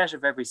the debt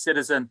of every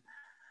citizen,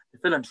 the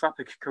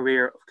philanthropic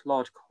career of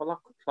Claude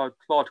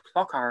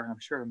Clochar, I'm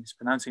sure I'm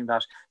mispronouncing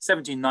that,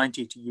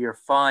 1790 to year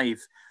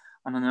 5.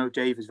 And I know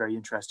Dave is very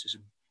interested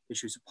in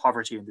issues of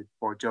poverty in the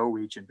Bordeaux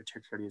region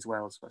particularly as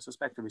well. So I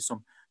suspect there'll be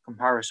some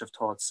comparative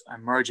thoughts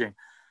emerging.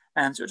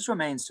 And so it just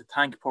remains to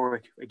thank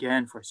Pádraig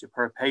again for a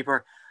superb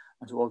paper,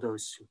 and to all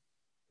those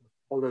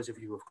of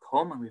you who have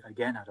come, and we've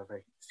again had a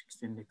very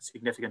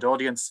significant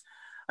audience,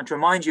 and to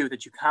remind you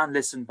that you can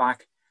listen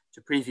back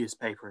to previous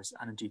papers,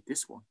 and indeed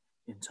this one,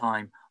 in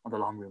time on the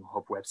Long Room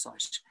Hub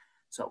website.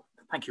 So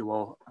thank you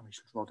all, and we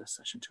shall draw this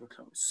session to a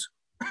close.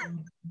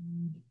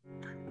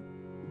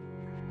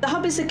 The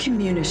Hub is a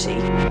community.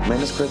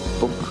 Manuscript,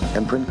 book,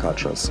 and print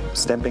cultures,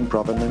 stamping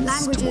provenance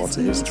Languages towards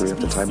the history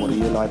of the Time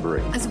O'Neill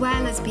Library. as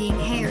well as being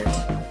heard.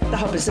 The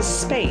Hub is a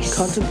space.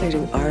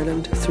 Contemplating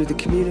Ireland through the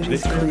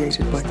communities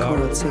created by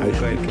Coral Sea.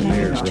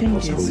 Language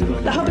changes.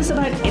 The Hub is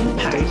about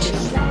impact.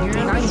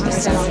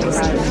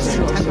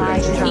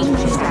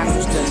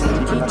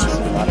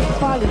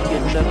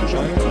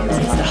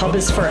 The Hub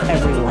is for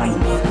everyone.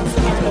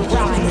 The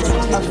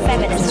rise of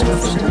feminism.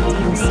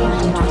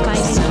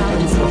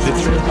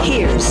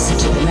 Here's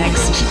to the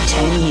next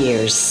 10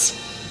 years.